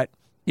be, but,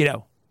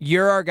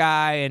 you're our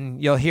guy,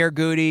 and you'll hear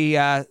Goody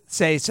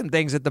say some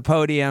things at the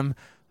podium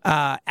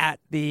at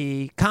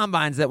the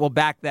combines that will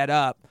back that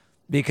up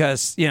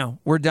because,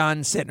 we're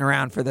done sitting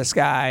around for this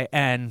guy,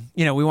 and,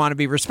 we want to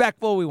be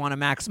respectful. We want to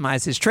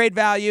maximize his trade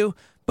value,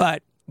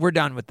 but we're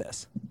done with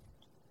this.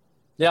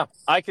 Yeah,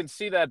 I can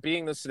see that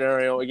being the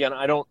scenario. Again,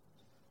 I don't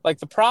like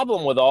the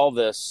problem with all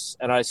this,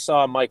 and I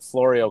saw Mike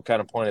Florio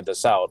kind of pointed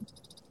this out.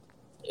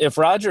 If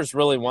Rodgers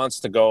really wants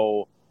to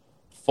go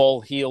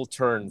full heel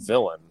turn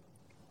villain,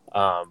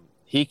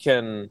 he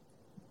can,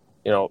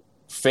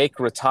 fake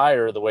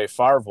retire the way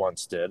Favre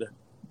once did.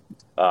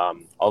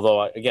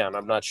 Although, again,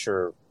 I'm not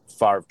sure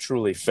Favre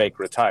truly fake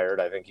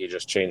retired. I think he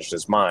just changed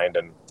his mind,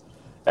 and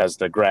as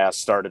the grass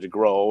started to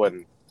grow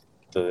and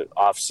the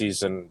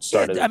offseason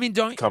started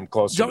to come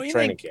closer to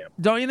training camp.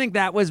 Don't you think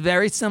that was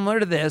very similar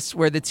to this,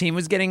 where the team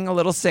was getting a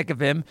little sick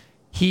of him?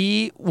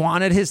 He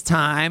wanted his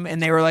time, and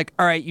they were like,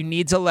 all right, you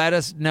need to let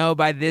us know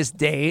by this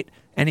date.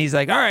 And he's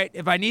like, all right,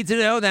 if I need to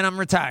know, then I'm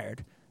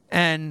retired.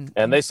 And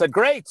they said,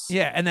 great.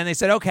 Yeah, and then they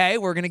said, okay,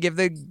 we're going to give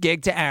the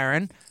gig to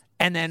Aaron.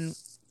 And then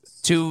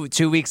two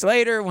weeks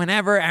later,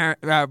 whenever,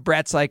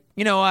 Brett's like,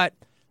 you know what?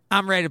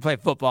 I'm ready to play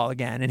football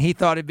again. And he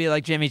thought it'd be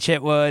like Jimmy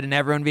Chitwood and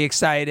everyone be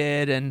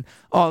excited and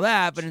all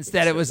that. But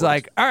instead it was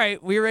like, all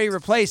right, we already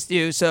replaced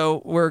you,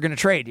 so we're going to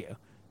trade you.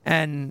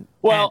 And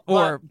I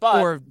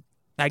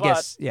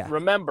guess, yeah.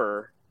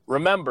 Remember,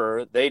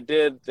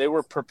 they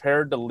were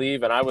prepared to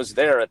leave, and I was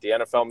there at the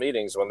NFL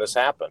meetings when this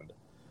happened.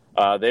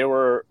 They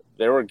were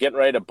getting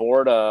ready to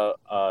board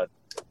a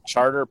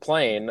charter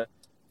plane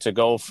to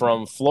go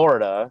from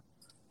Florida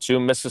to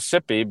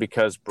Mississippi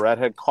because Brett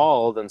had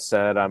called and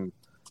said, I'm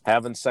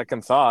having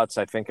second thoughts.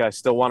 I think I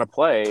still want to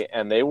play.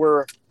 And they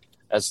were,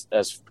 as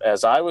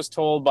I was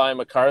told by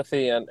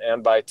McCarthy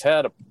and by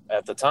Ted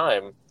at the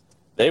time,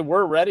 they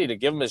were ready to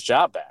give him his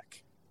job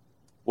back,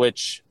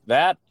 which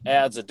that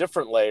adds a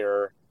different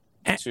layer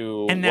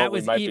to what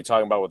we might be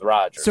talking about with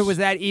Rodgers. So was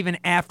that even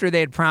after they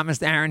had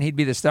promised Aaron he'd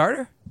be the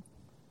starter?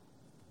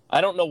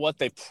 I don't know what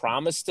they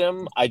promised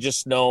him. I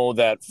just know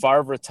that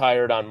Favre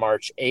retired on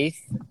March 8th,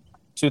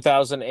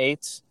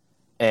 2008,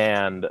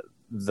 and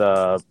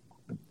the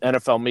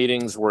NFL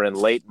meetings were in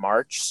late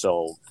March,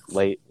 so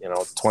late,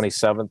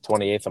 27th,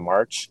 28th of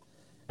March,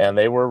 and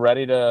they were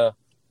ready to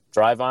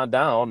drive on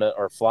down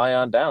or fly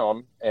on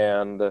down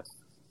and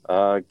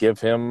give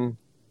him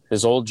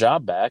his old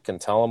job back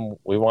and tell him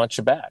we want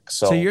you back.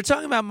 So you're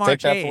talking about March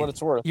 8th. Take that for what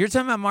it's worth. You're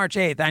talking about March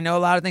 8th. I know a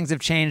lot of things have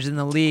changed in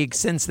the league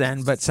since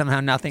then, but somehow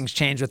nothing's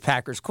changed with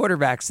Packers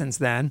quarterbacks since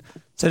then.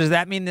 So does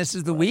that mean this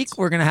is the week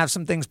we're going to have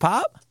some things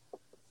pop?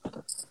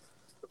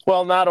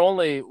 Well, not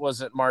only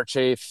was it March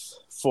 8th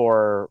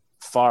for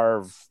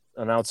Favre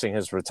announcing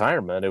his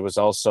retirement, it was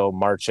also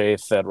March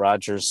 8th that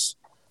Rodgers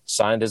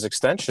signed his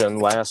extension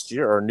last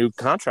year, or new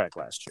contract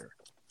last year.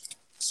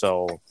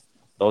 So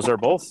those are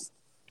both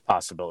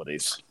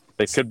possibilities.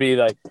 It could be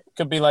like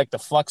the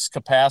flux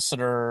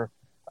capacitor.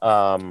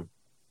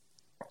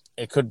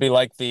 It could be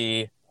like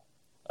the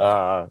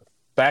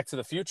Back to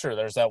the Future.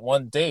 There's that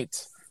one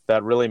date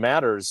that really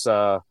matters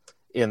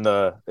in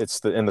the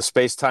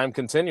space-time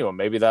continuum.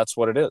 Maybe that's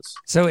what it is.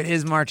 So it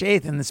is March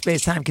 8th in the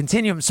space-time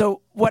continuum.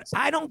 So what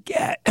I don't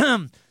get,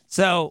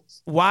 So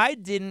why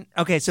didn't –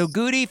 okay, so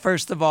Goody,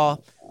 first of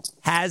all,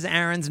 has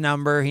Aaron's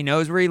number. He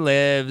knows where he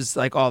lives,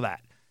 like all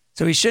that.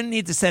 So he shouldn't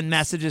need to send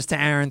messages to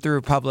Aaron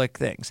through public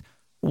things.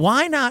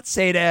 Why not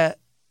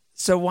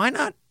why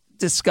not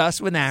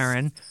discuss with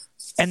Aaron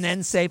and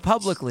then say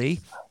publicly,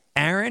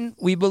 Aaron,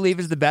 we believe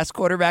is the best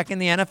quarterback in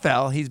the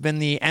NFL. He's been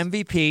the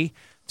MVP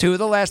 2 of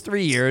the last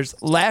 3 years.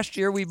 Last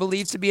year, we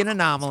believe to be an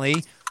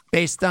anomaly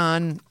based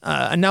on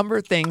a number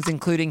of things,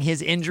 including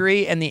his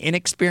injury and the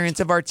inexperience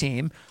of our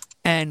team.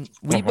 And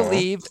we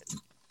believe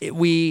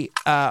we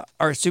are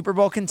a Super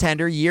Bowl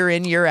contender year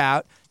in, year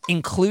out,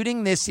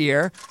 including this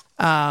year.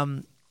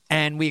 And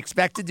we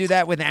expect to do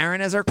that with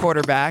Aaron as our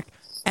quarterback.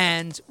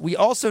 And we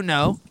also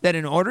know that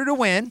in order to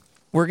win,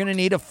 we're going to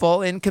need a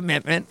full-in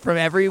commitment from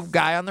every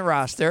guy on the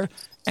roster.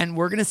 And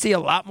we're going to see a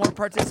lot more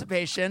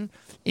participation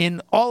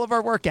in all of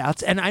our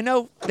workouts. And I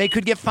know they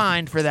could get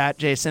fined for that,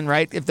 Jason,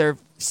 right? If they're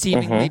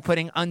seemingly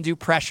putting undue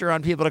pressure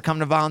on people to come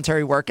to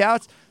voluntary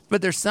workouts.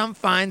 But there's some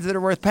fines that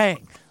are worth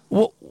paying.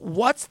 Well,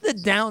 what's the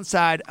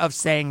downside of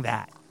saying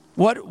that?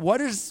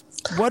 What is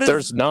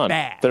there's none.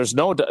 Bad? There's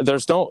no.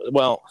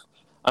 Well,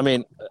 I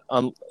mean,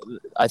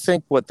 I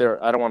think what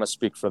they're. I don't want to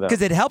speak for them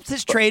because it helps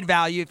his trade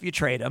value if you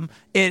trade him.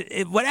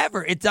 It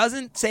whatever. It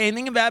doesn't say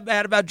anything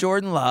bad about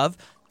Jordan Love.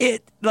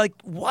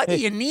 What do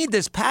you need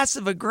this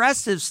passive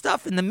aggressive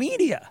stuff in the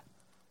media?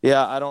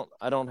 Yeah,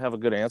 I don't have a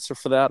good answer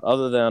for that.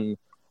 Other than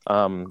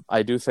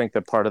I do think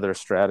that part of their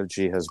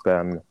strategy has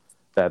been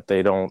that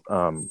they don't.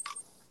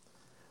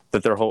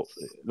 That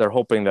they're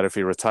hoping that if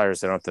he retires,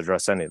 they don't have to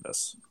address any of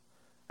this.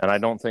 And I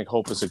don't think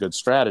hope is a good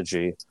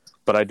strategy,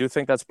 but I do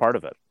think that's part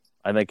of it.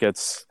 I think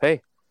it's,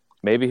 hey,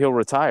 maybe he'll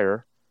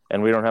retire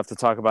and we don't have to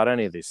talk about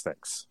any of these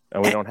things.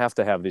 And we don't have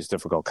to have these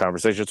difficult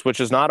conversations, which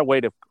is not a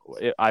way to,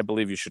 I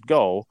believe you should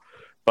go.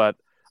 But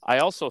I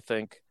also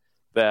think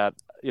that,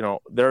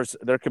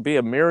 there could be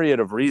a myriad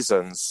of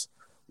reasons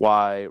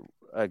why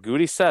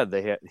Goody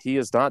said he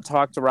has not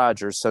talked to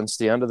Rodgers since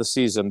the end of the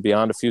season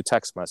beyond a few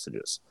text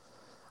messages.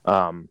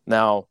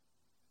 Now,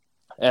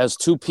 as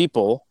two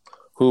people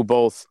who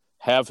both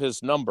have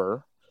his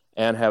number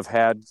and have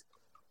had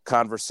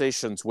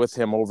conversations with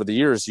him over the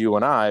years, you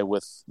and I,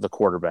 with the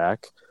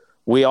quarterback,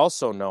 we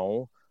also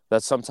know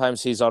that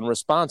sometimes he's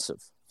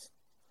unresponsive.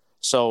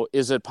 So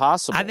is it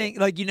possible? I think,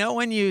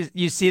 when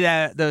you see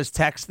those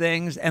text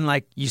things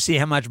and, you see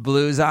how much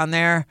blue's on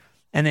there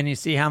and then you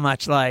see how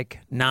much,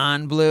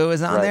 non-blue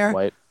is on there.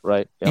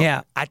 Right. Yep.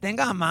 Yeah. I think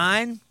on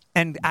mine,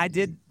 and I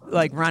did,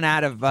 run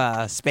out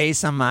of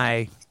space on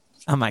my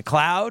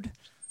cloud.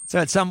 So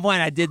at some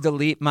point I did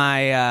delete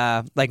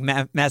my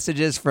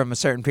messages from a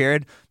certain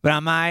period. But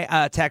on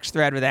my text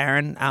thread with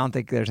Aaron, I don't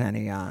think there's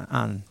any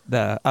on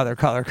the other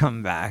color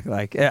coming back.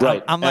 Right.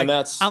 I'm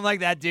like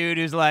that dude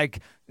who's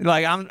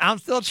I'm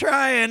still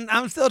trying.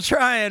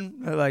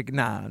 No.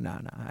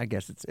 I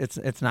guess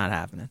it's not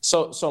happening.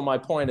 So my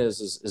point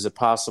is it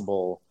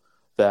possible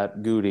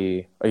that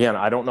Goody, again,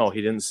 I don't know, he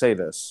didn't say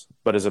this,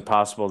 but is it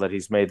possible that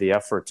he's made the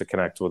effort to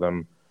connect with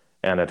him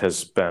and it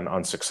has been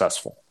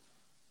unsuccessful?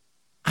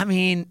 I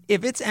mean,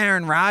 if it's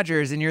Aaron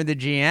Rodgers and you're the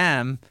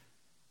GM,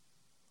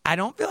 I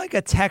don't feel like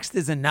a text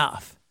is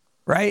enough,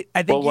 right?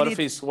 I think. Well, what if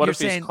he's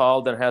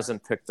called and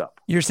hasn't picked up?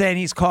 You're saying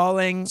he's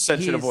calling.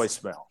 Sent you a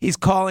voicemail. He's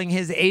calling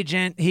his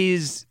agent.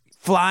 He's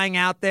flying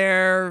out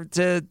there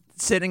to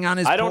sitting on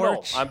his porch. I don't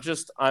know.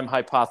 I'm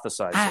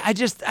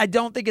hypothesizing. I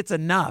don't think it's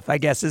enough, I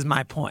guess, is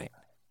my point.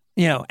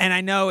 And I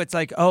know it's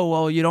you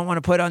don't want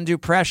to put undue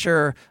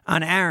pressure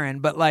on Aaron,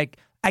 but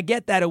I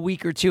get that a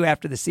week or two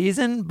after the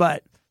season,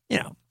 but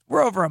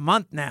we're over a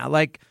month now.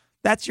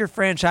 That's your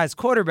franchise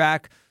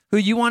quarterback who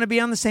you want to be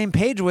on the same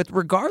page with,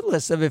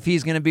 regardless of if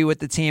he's going to be with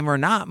the team or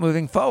not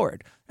moving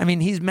forward. I mean,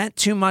 he's meant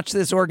too much to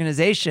this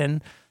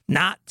organization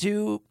not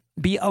to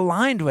be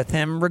aligned with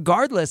him,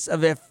 regardless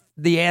of if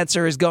the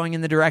answer is going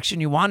in the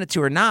direction you want it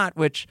to or not,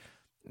 which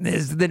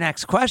is the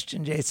next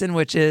question, Jason,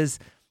 which is,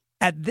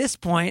 at this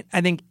point,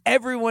 I think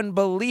everyone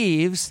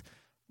believes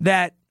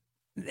that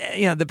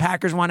the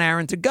Packers want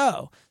Aaron to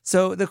go.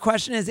 So the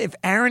question is, if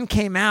Aaron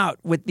came out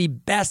with the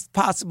best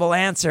possible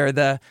answer,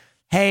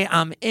 hey,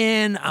 I'm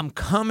in, I'm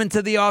coming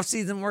to the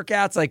offseason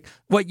workouts,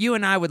 what you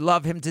and I would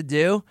love him to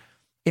do,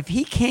 if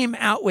he came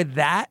out with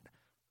that,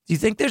 do you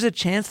think there's a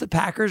chance the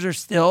Packers are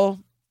still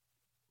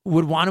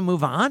would want to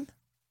move on?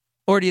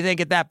 Or do you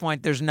think at that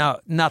point there's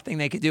nothing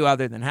they could do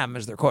other than have him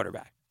as their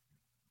quarterback?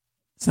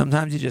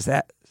 Sometimes you just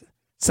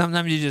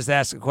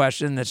ask a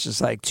question that's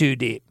just too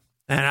deep.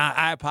 And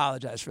I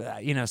apologize for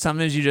that.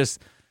 Sometimes you're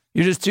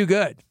just too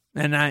good.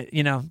 And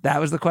that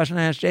was the question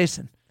I asked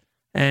Jason.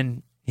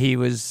 And he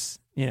was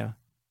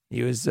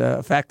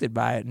affected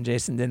by it. And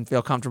Jason didn't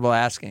feel comfortable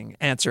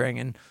answering.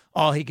 And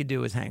all he could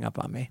do was hang up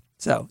on me.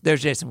 So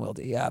there's Jason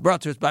Wilde.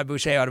 Brought to us by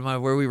Boucher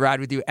Automotive, where we ride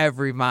with you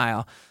every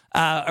mile.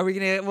 Are we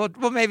going to,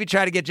 we'll maybe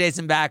try to get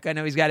Jason back. I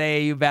know he's got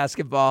AAU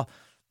basketball.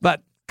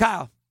 But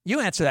Kyle, you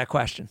answer that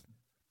question.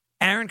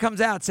 Aaron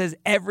comes out, says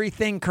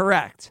everything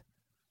correct.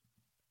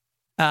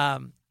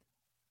 Aaron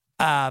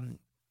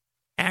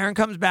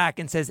comes back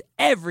and says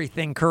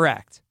everything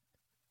correct.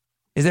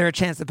 is there a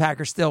chance the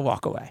Packers still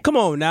walk away? Come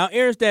on now.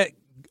 Aaron's that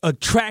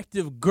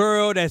attractive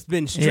girl that's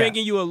been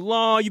stringing you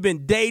along. You've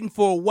been dating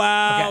for a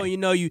while. Okay. You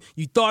know, you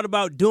thought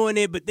about doing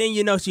it, but then,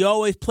 you know, she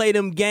always played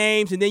them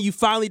games, and then you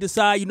finally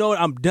decide, you know what,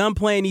 I'm done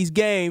playing these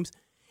games.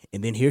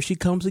 And then here she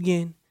comes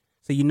again.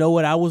 So you know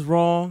what, I was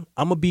wrong.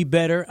 I'm going to be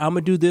better. I'm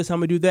going to do this. I'm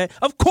going to do that.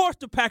 Of course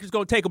the Packers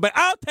going to take them back.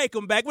 I'll take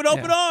them back with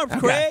open arms, Okay.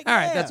 Craig. All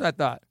right, Yeah. that's what I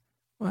thought.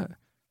 What?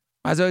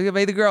 Might as well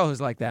be the girl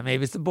who's like that.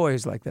 Maybe it's the boy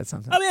who's like that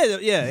sometimes. I mean,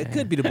 yeah, it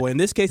could be the boy. In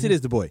this case, it is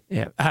the boy.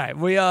 Yeah. All right.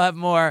 We'll have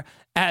more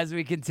as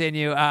we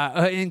continue,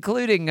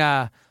 including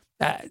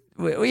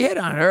we hit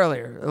on it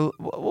earlier.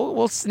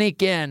 We'll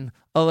sneak in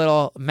a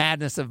little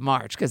Madness of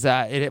March because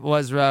it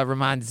was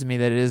reminded to me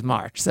that it is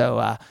March.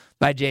 So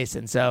by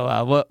Jason.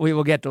 So we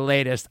will get the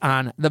latest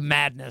on the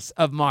madness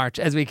of March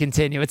as we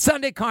continue. It's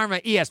Sunday Karma,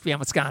 ESPN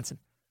Wisconsin.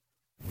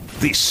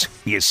 This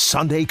is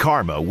Sunday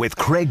Karma with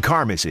Craig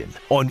Karmazin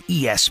on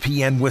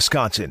ESPN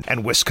Wisconsin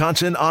and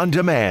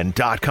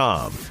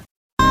WisconsinOnDemand.com.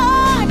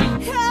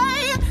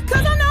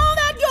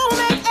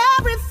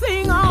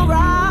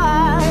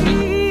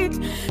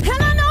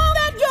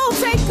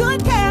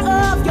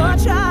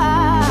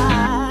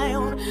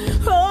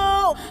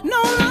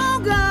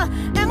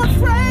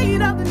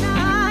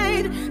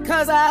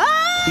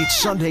 It's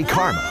Sunday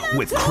Karma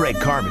with Craig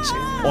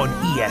Karmazin on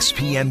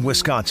ESPN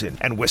Wisconsin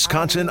and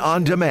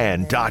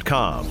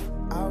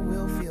WisconsinOnDemand.com. I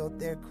will feel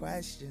their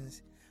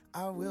questions.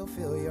 I will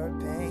feel your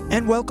pain.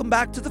 And welcome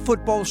back to the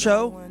football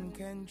show.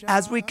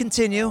 As we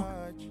continue,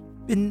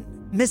 been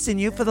missing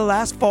you for the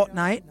last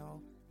fortnight.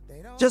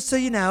 Just so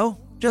you know,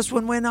 just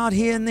when we're not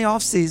here in the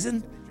off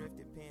season,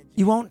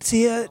 you won't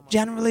see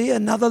generally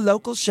another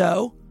local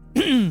show.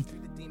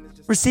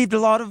 Received a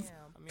lot of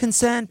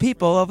concerned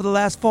people over the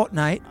last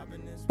fortnight,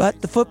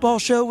 but the football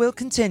show will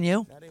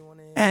continue,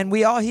 and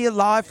we are here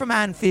live from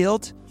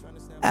Anfield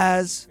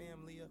as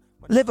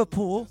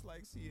Liverpool,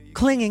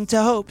 clinging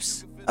to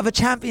hopes of a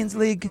Champions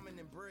League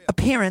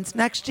appearance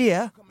next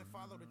year,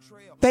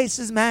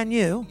 faces Man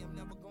U.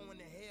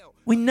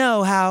 We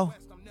know how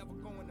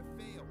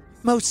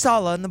Mo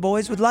Salah and the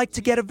boys would like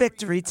to get a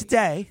victory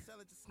today,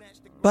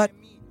 but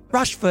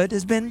Rashford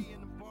has been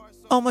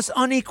almost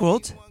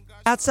unequaled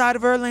outside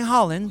of Erling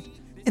Haaland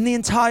in the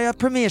entire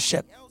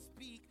Premiership.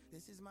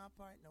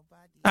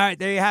 All right,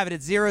 there you have it.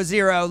 It's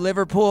 0-0,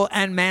 Liverpool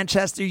and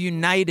Manchester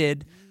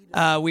United.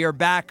 We are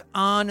back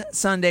on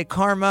Sunday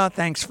Karma.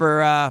 Thanks for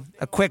a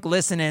quick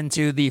listen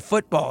into the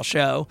football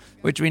show,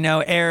 which we know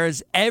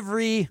airs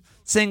every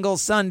single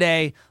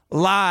Sunday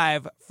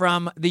live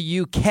from the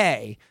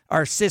UK,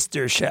 our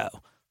sister show.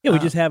 Yeah, we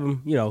just have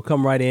them,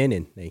 come right in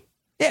and they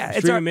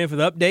stream them in for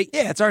the update.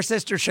 Yeah, it's our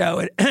sister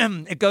show.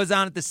 It goes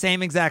on at the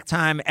same exact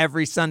time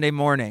every Sunday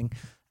morning.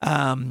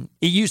 It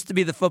used to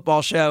be the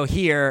football show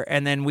here,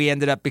 and then we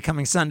ended up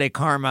becoming Sunday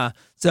Karma.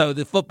 So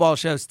the football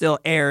show still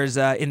airs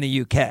in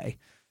the UK.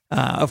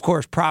 Of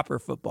course, proper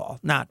football,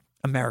 not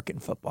American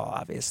football,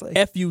 obviously.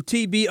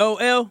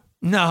 FUTBOL?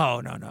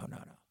 No.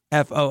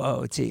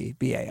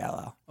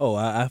 FOOTBALL. Oh,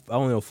 I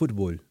only know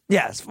football.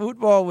 Yes,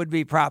 football would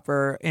be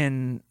proper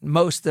in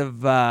most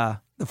of the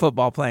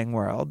football playing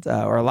world,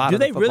 or a lot of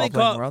the football playing world. Do they really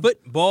call it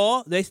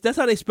football? That's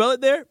how they spell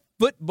it there?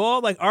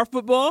 Football, like our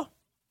football?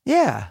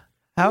 Yeah.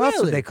 How else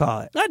would Really? they call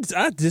it?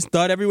 I just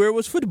thought everywhere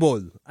was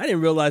football. I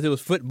didn't realize it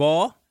was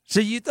football. So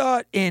you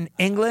thought in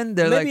England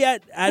they're Maybe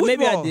like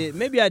maybe I football. did.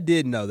 Maybe I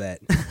did know that.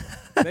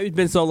 Maybe it's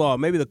been so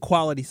long. Maybe the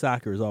quality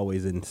soccer is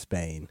always in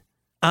Spain.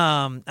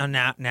 Oh,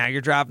 now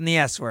you're dropping the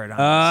S word on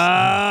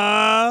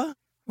us.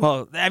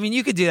 Well, I mean,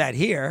 you could do that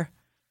here,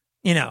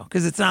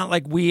 because it's not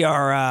like we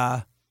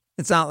are.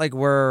 It's not like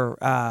we're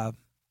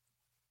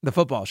the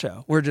football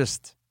show. We're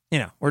just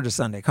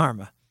Sunday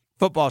Karma.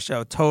 Football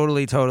show,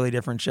 totally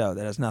different show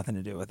that has nothing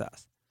to do with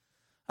us.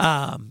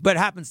 But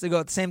happens to go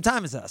at the same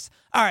time as us.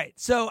 All right,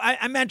 so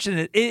I mentioned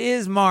it. It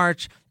is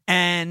March,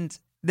 and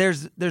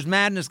there's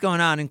madness going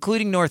on,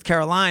 including North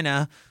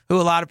Carolina, who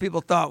a lot of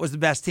people thought was the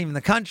best team in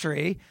the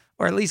country,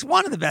 or at least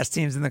one of the best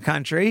teams in the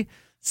country,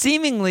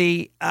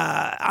 seemingly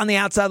on the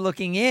outside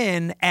looking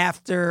in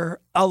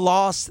after a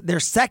loss, their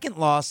second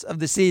loss of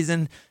the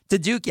season to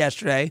Duke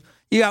yesterday.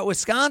 You got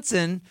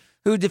Wisconsin,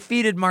 who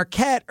defeated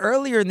Marquette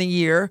earlier in the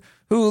year,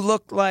 who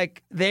looked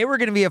like they were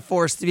going to be a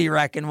force to be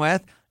reckoned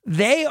with.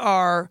 They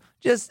are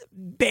just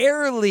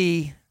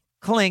barely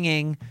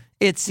clinging,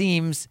 it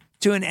seems,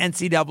 to an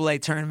NCAA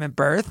tournament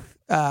berth.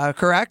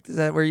 Correct? Is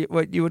that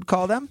what you would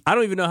call them? I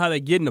don't even know how they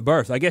get in the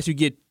berth. I guess you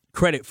get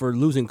credit for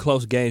losing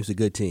close games to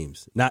good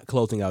teams, not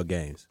closing out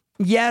games.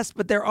 Yes,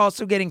 but they're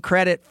also getting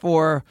credit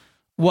for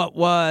what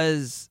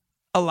was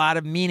a lot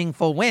of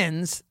meaningful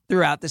wins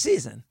throughout the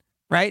season,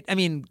 right? I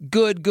mean,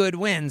 good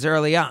wins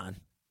early on.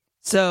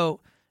 So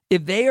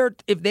if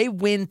they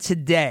win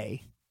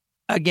today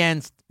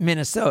against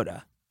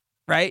Minnesota,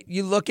 right?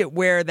 You look at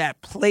where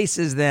that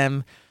places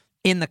them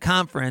in the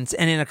conference,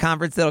 and in a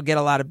conference that'll get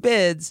a lot of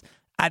bids,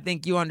 I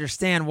think you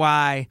understand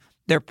why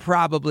they're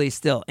probably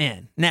still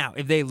in. Now,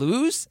 if they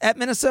lose at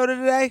Minnesota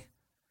today,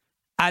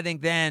 I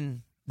think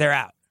then they're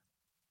out.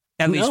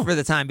 at least for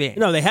the time being.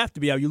 No, they have to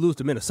be out. You lose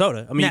to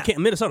Minnesota. I mean, you can't.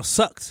 Minnesota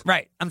sucks.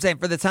 Right. I'm saying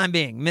for the time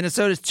being.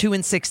 Minnesota's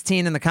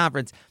 2-16 in the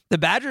conference. The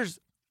Badgers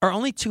are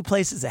only 2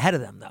 places ahead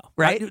of them, though,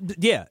 right?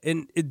 Yeah,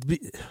 and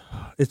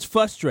it's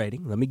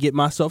frustrating. Let me get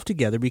myself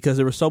together because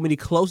there were so many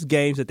close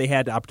games that they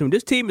had the opportunity.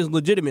 This team is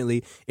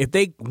legitimately, if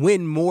they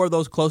win more of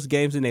those close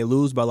games and they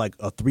lose by like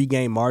a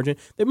 3-game margin,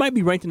 they might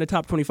be ranked in the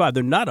top 25.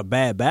 They're not a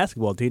bad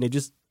basketball team. They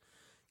just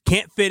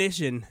can't finish,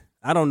 and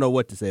I don't know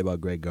what to say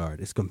about Greg Gard.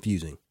 It's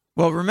confusing.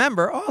 Well,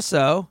 remember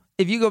also,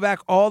 if you go back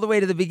all the way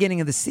to the beginning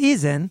of the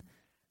season,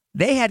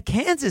 they had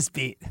Kansas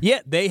beat. Yeah,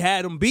 they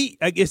had them beat.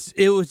 I guess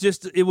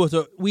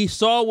we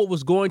saw what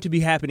was going to be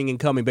happening and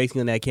coming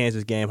basically in that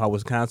Kansas game, how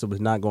Wisconsin was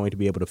not going to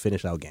be able to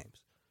finish out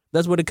games.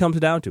 That's what it comes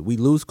down to. We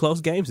lose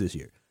close games this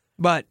year.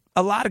 But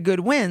a lot of good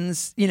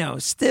wins,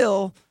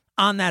 still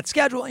on that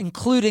schedule,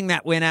 including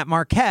that win at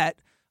Marquette,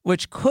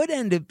 which could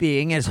end up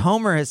being, as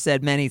Homer has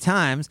said many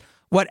times,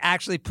 what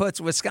actually puts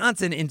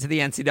Wisconsin into the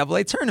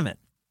NCAA tournament.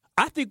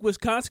 I think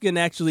Wisconsin can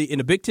actually, in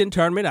the Big Ten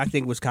tournament, I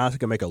think Wisconsin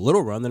can make a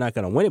little run. They're not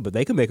going to win it, but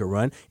they can make a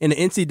run. In the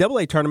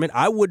NCAA tournament,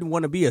 I wouldn't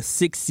want to be a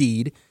 6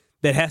 seed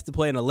that has to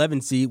play an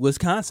 11 seed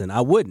Wisconsin.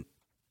 I wouldn't.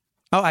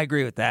 Oh, I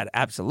agree with that.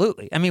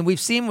 Absolutely. I mean, we've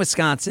seen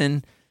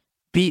Wisconsin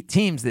beat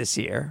teams this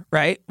year,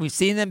 right? We've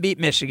seen them beat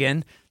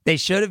Michigan. They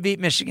should have beat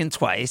Michigan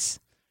twice.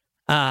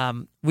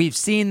 We've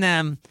seen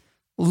them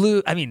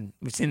lose. I mean,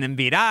 we've seen them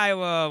beat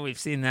Iowa. We've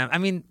seen them. I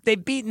mean,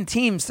 they've beaten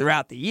teams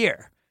throughout the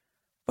year.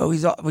 But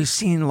we've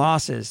seen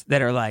losses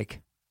that are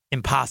like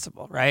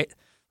impossible, right?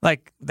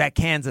 Like that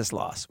Kansas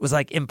loss was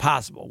like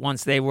impossible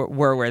once they were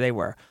where they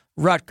were.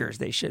 Rutgers,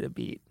 they should have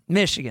beat.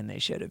 Michigan, they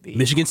should have beat.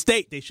 Michigan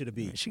State, they should have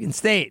beat. Michigan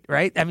State,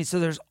 right? I mean, so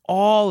there's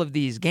all of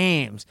these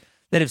games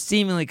that have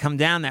seemingly come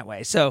down that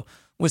way. So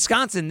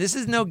Wisconsin, this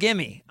is no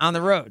gimme on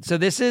the road. So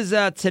this is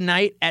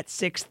tonight at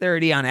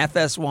 6:30 on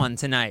FS1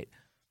 tonight.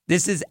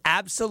 This is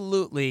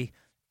absolutely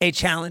a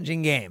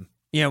challenging game.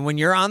 When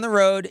you're on the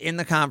road in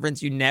the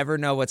conference, you never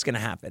know what's going to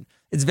happen.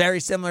 It's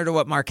very similar to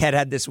what Marquette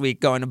had this week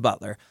going to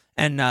Butler.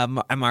 And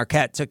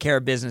Marquette took care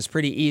of business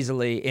pretty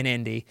easily in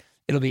Indy.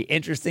 It'll be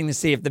interesting to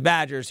see if the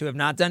Badgers, who have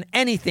not done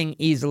anything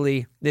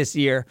easily this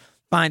year,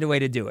 find a way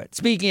to do it.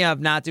 Speaking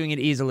of not doing it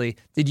easily,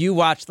 did you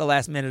watch the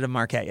last minute of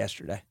Marquette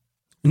yesterday?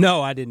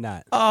 No, I did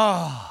not.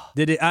 Oh.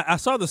 Did it? I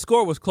saw the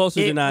score was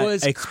closer than I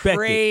expected. It was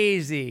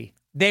crazy.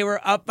 They were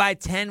up by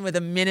 10 with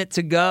a minute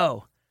to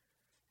go.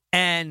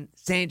 And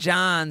St.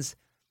 John's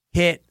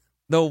hit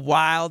the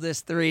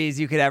wildest threes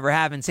you could ever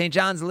have. And St.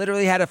 John's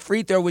literally had a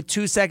free throw with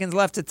 2 seconds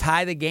left to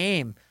tie the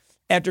game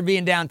after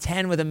being down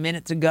 10 with a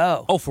minute to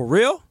go. Oh, for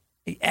real?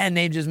 And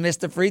they just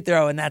missed a free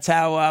throw, and that's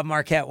how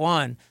Marquette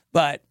won.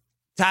 But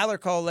Tyler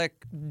Kolek,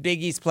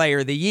 Big East Player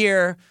of the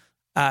Year,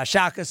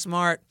 Shaka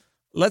Smart,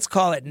 let's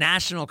call it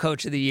National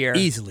Coach of the Year.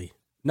 Easily.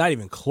 Not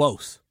even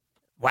close.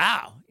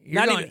 Wow.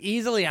 You're not going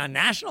easily on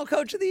National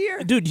Coach of the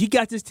Year? Dude, he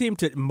got this team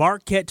to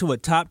Marquette to a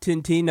top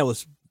 10 team that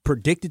was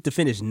predicted to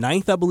finish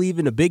 9th, I believe,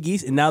 in the Big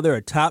East, and now they're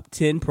a top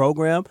 10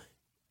 program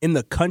in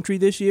the country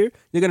this year.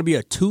 They're going to be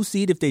a 2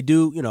 seed if they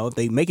do, if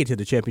they make it to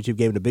the championship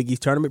game in the Big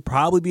East tournament.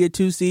 Probably be a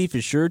 2 seed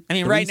for sure. I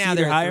mean, right now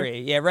they're higher.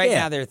 3. Yeah,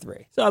 now they're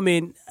 3. So, I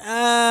mean,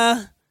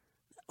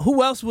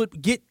 who else would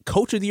get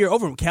Coach of the Year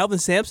over him? Calvin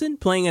Sampson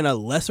playing in a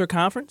lesser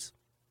conference?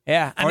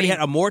 Yeah. Already had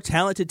a more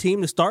talented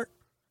team to start?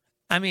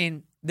 I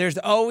mean, there's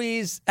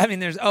always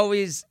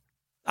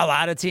a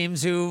lot of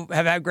teams who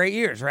have had great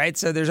years, right?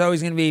 So there's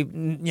always going to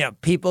be,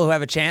 people who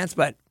have a chance,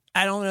 but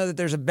I don't know that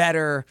there's a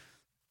better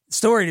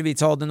story to be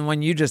told than the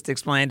one you just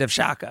explained of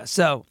Shaka.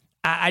 So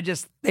I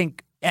just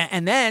think,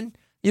 and then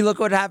you look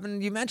what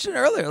happened, you mentioned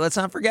earlier, let's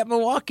not forget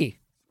Milwaukee,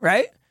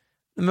 right?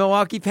 The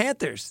Milwaukee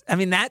Panthers. I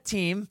mean, that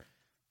team,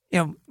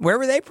 where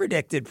were they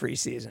predicted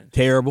preseason?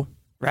 Terrible.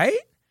 Right?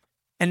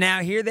 And now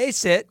here they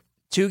sit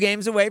 2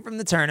 games away from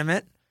the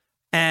tournament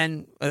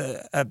and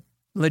a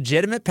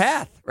legitimate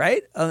path,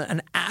 right?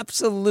 An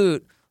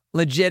absolute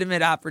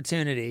legitimate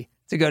opportunity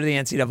to go to the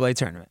NCAA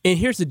tournament. And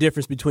here's the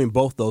difference between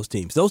both those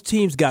teams. Those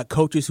teams got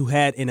coaches who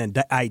had an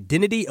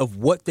identity of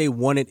what they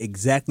wanted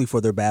exactly for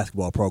their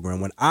basketball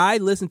program. When I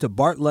listened to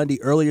Bart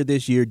Lundy earlier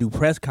this year do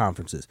press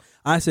conferences,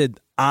 I said,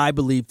 I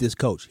believe this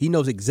coach. He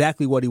knows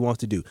exactly what he wants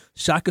to do.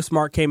 Shaka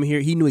Smart came in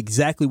here. He knew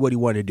exactly what he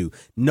wanted to do.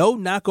 No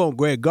knock on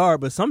Greg Gard,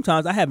 but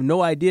sometimes I have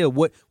no idea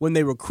when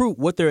they recruit,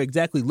 what they're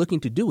exactly looking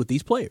to do with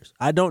these players.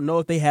 I don't know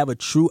if they have a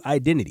true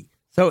identity.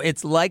 So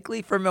it's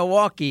likely for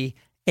Milwaukee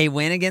a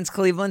win against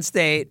Cleveland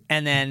State,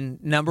 and then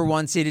number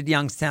 1 seeded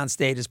Youngstown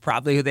State is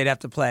probably who they'd have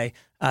to play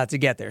to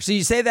get there. So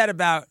you say that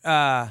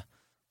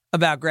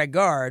about Greg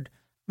Gard,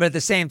 but at the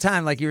same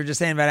time, like you were just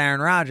saying about Aaron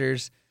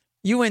Rodgers,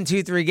 you win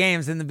 2-3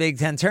 games in the Big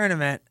Ten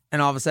tournament,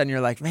 and all of a sudden you're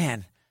like,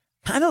 man,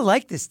 kind of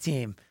like this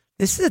team.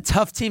 This is a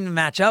tough team to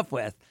match up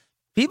with.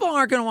 People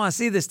aren't going to want to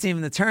see this team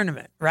in the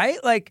tournament,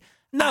 right? Like,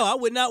 no, I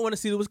would not want to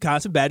see the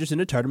Wisconsin Badgers in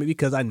the tournament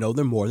because I know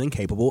they're more than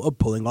capable of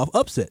pulling off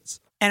upsets.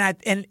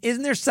 And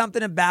isn't there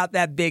something about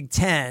that Big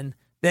Ten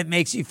that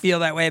makes you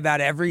feel that way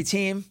about every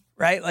team,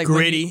 right? Like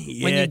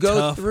gritty, when you go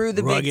tough, through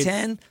the rugged. Big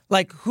Ten,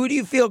 like who do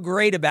you feel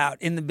great about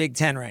in the Big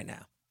Ten right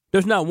now?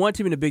 There's not one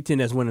team in the Big Ten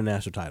that's winning a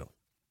national title.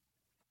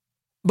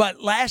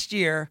 But last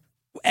year,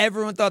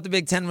 everyone thought the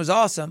Big Ten was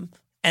awesome,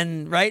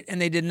 and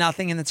they did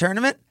nothing in the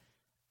tournament.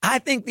 I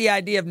think the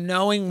idea of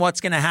knowing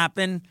what's going to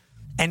happen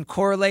and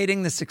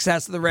correlating the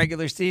success of the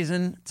regular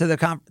season to the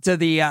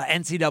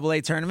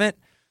NCAA tournament,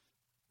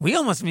 we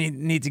almost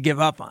need to give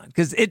up on,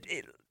 because it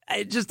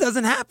just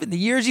doesn't happen. The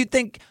years you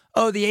think,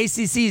 the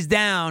ACC's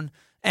down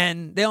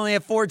and they only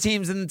have 4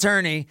 teams in the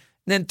tourney,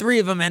 then 3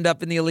 of them end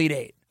up in the Elite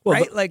 8. Well,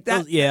 right? Like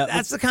that.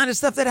 That's the kind of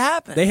stuff that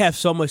happens. They have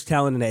so much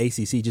talent in the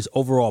ACC, just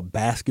overall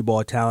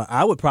basketball talent.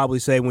 I would probably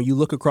say when you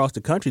look across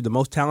the country, the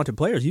most talented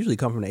players usually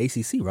come from the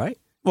ACC, right?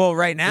 Well,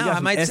 right now, I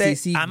might say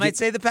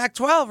the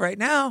Pac-12 right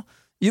now.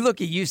 You look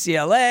at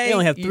UCLA. They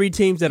only have 3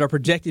 teams that are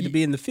projected to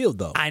be in the field,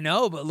 though. I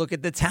know, but look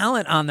at the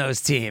talent on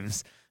those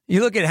teams.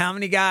 You look at how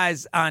many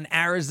guys on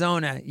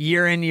Arizona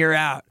year in, year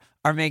out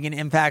are making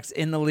impacts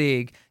in the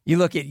league. You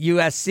look at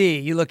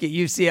USC. You look at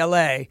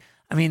UCLA.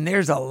 I mean,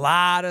 there's a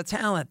lot of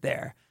talent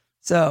there.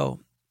 So,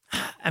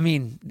 I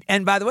mean,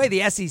 and by the way,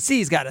 the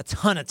SEC's got a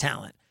ton of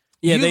talent.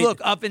 Yeah, you look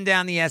up and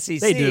down the SEC.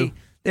 They do.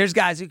 There's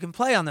guys who can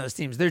play on those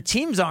teams. Their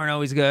teams aren't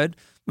always good,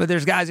 but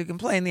there's guys who can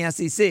play in the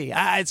SEC.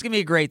 It's going to be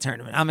a great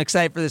tournament. I'm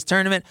excited for this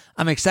tournament.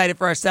 I'm excited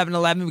for our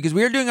 7-11 because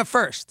we are doing a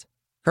first,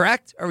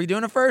 correct? Are we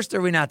doing a first or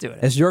are we not doing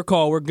it? It's your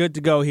call. We're good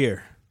to go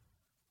here.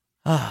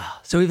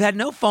 So we've had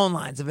no phone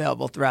lines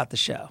available throughout the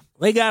show.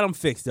 They got them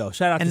fixed, though.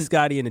 Shout out to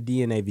Scotty and the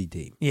DNAV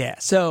team. Yeah,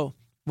 so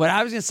what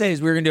I was going to say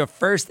is we're going to do a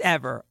first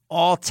ever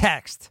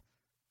all-text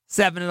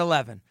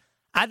 7-11.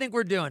 I think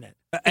we're doing it.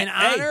 In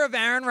honor of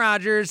Aaron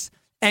Rodgers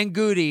and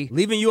Goody.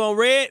 Leaving you on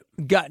red?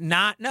 In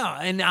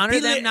honor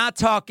of them not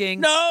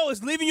talking. No,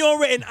 it's leaving you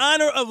on red. In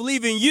honor of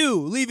leaving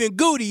you, leaving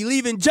Goody,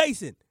 leaving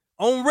Jason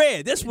on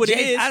red. That's what it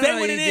is. I don't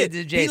know what he did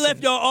to Jason. He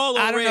left y'all all on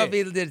red. I don't know if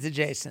he did it to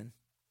Jason.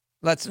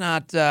 Let's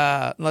not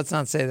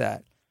say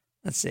that.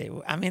 Let's see.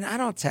 I mean, I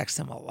don't text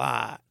him a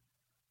lot.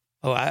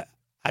 I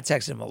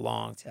texted him a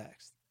long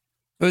text.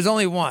 It was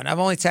only one. I've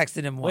only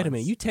texted him once. Wait a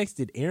minute. You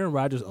texted Aaron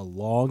Rodgers a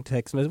long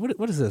text message.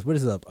 What is this? What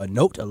is this? A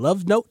note? A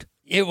love note?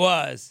 It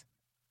was.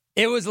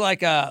 It was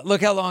like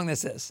look how long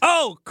this is.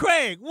 Oh,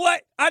 Craig,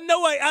 what? I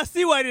know. I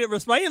see why he didn't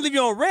respond. He didn't leave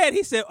you on red.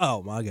 He said,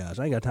 oh, my gosh,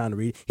 I ain't got time to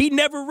read it. He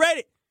never read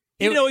it.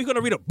 He didn't know he was going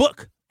to read a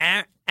book.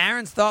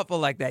 Aaron's thoughtful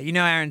like that. You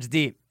know Aaron's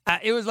deep.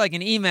 It was like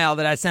an email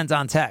that I sent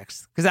on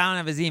text because I don't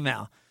have his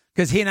email.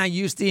 Because he and I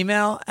used to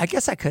email. I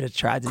guess I could have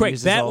tried to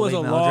use his old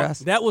email address.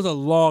 That was a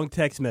long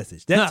text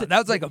message. That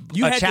was like a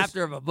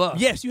chapter of a book.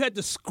 Yes, you had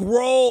to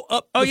scroll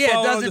up the phone it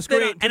doesn't on the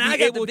screen. Fit and I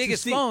got the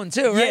biggest phone,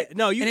 too, right?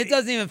 Yeah, and it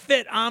doesn't even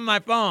fit on my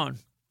phone.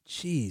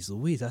 Jeez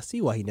Louise, I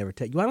see why he never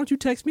texts you. Why don't you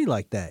text me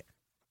like that?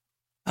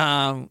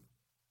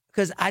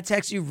 Because I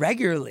text you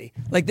regularly.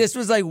 Like, this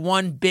was like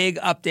one big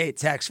update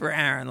text for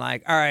Aaron.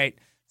 Like, all right,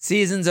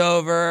 season's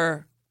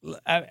over.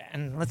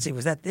 And let's see,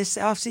 was that this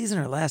offseason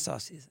or last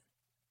offseason?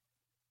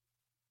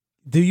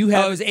 Do you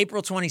have? It was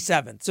April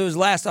 27th. So it was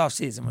last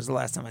offseason was the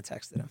last time I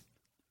texted him.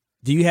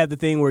 Do you have the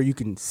thing where you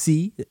can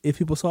see if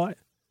people saw it?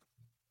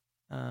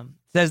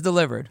 Says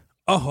delivered.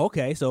 Oh,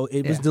 okay. So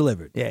it was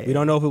delivered. Yeah. We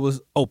don't know if it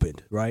was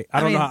opened, right? I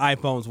don't know how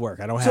iPhones work.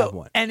 I don't have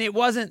one. And it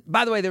wasn't,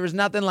 by the way, there was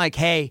nothing like,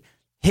 hey,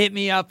 hit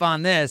me up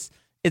on this.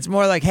 It's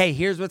more like, hey,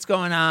 here's what's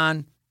going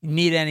on. You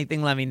need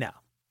anything, let me know.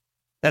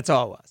 That's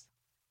all it was.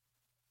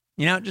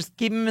 You know, just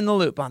keep him in the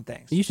loop on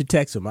things. You should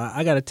text him.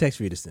 I got a text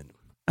for you to send him.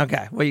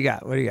 Okay. What do you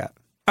got? All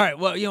right.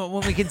 Well,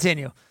 when we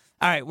continue.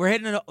 All right. We're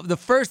hitting the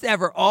first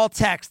ever all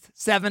text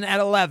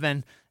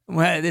 7-11.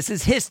 This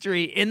is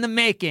history in the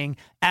making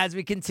as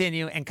we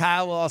continue. And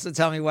Kyle will also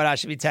tell me what I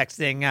should be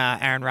texting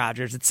Aaron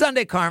Rodgers. It's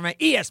Sunday Karma,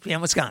 ESPN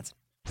Wisconsin.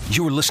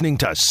 You're listening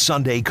to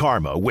Sunday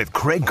Karma with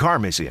Craig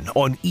Karmazin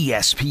on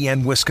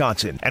ESPN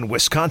Wisconsin and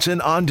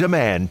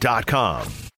WisconsinOnDemand.com.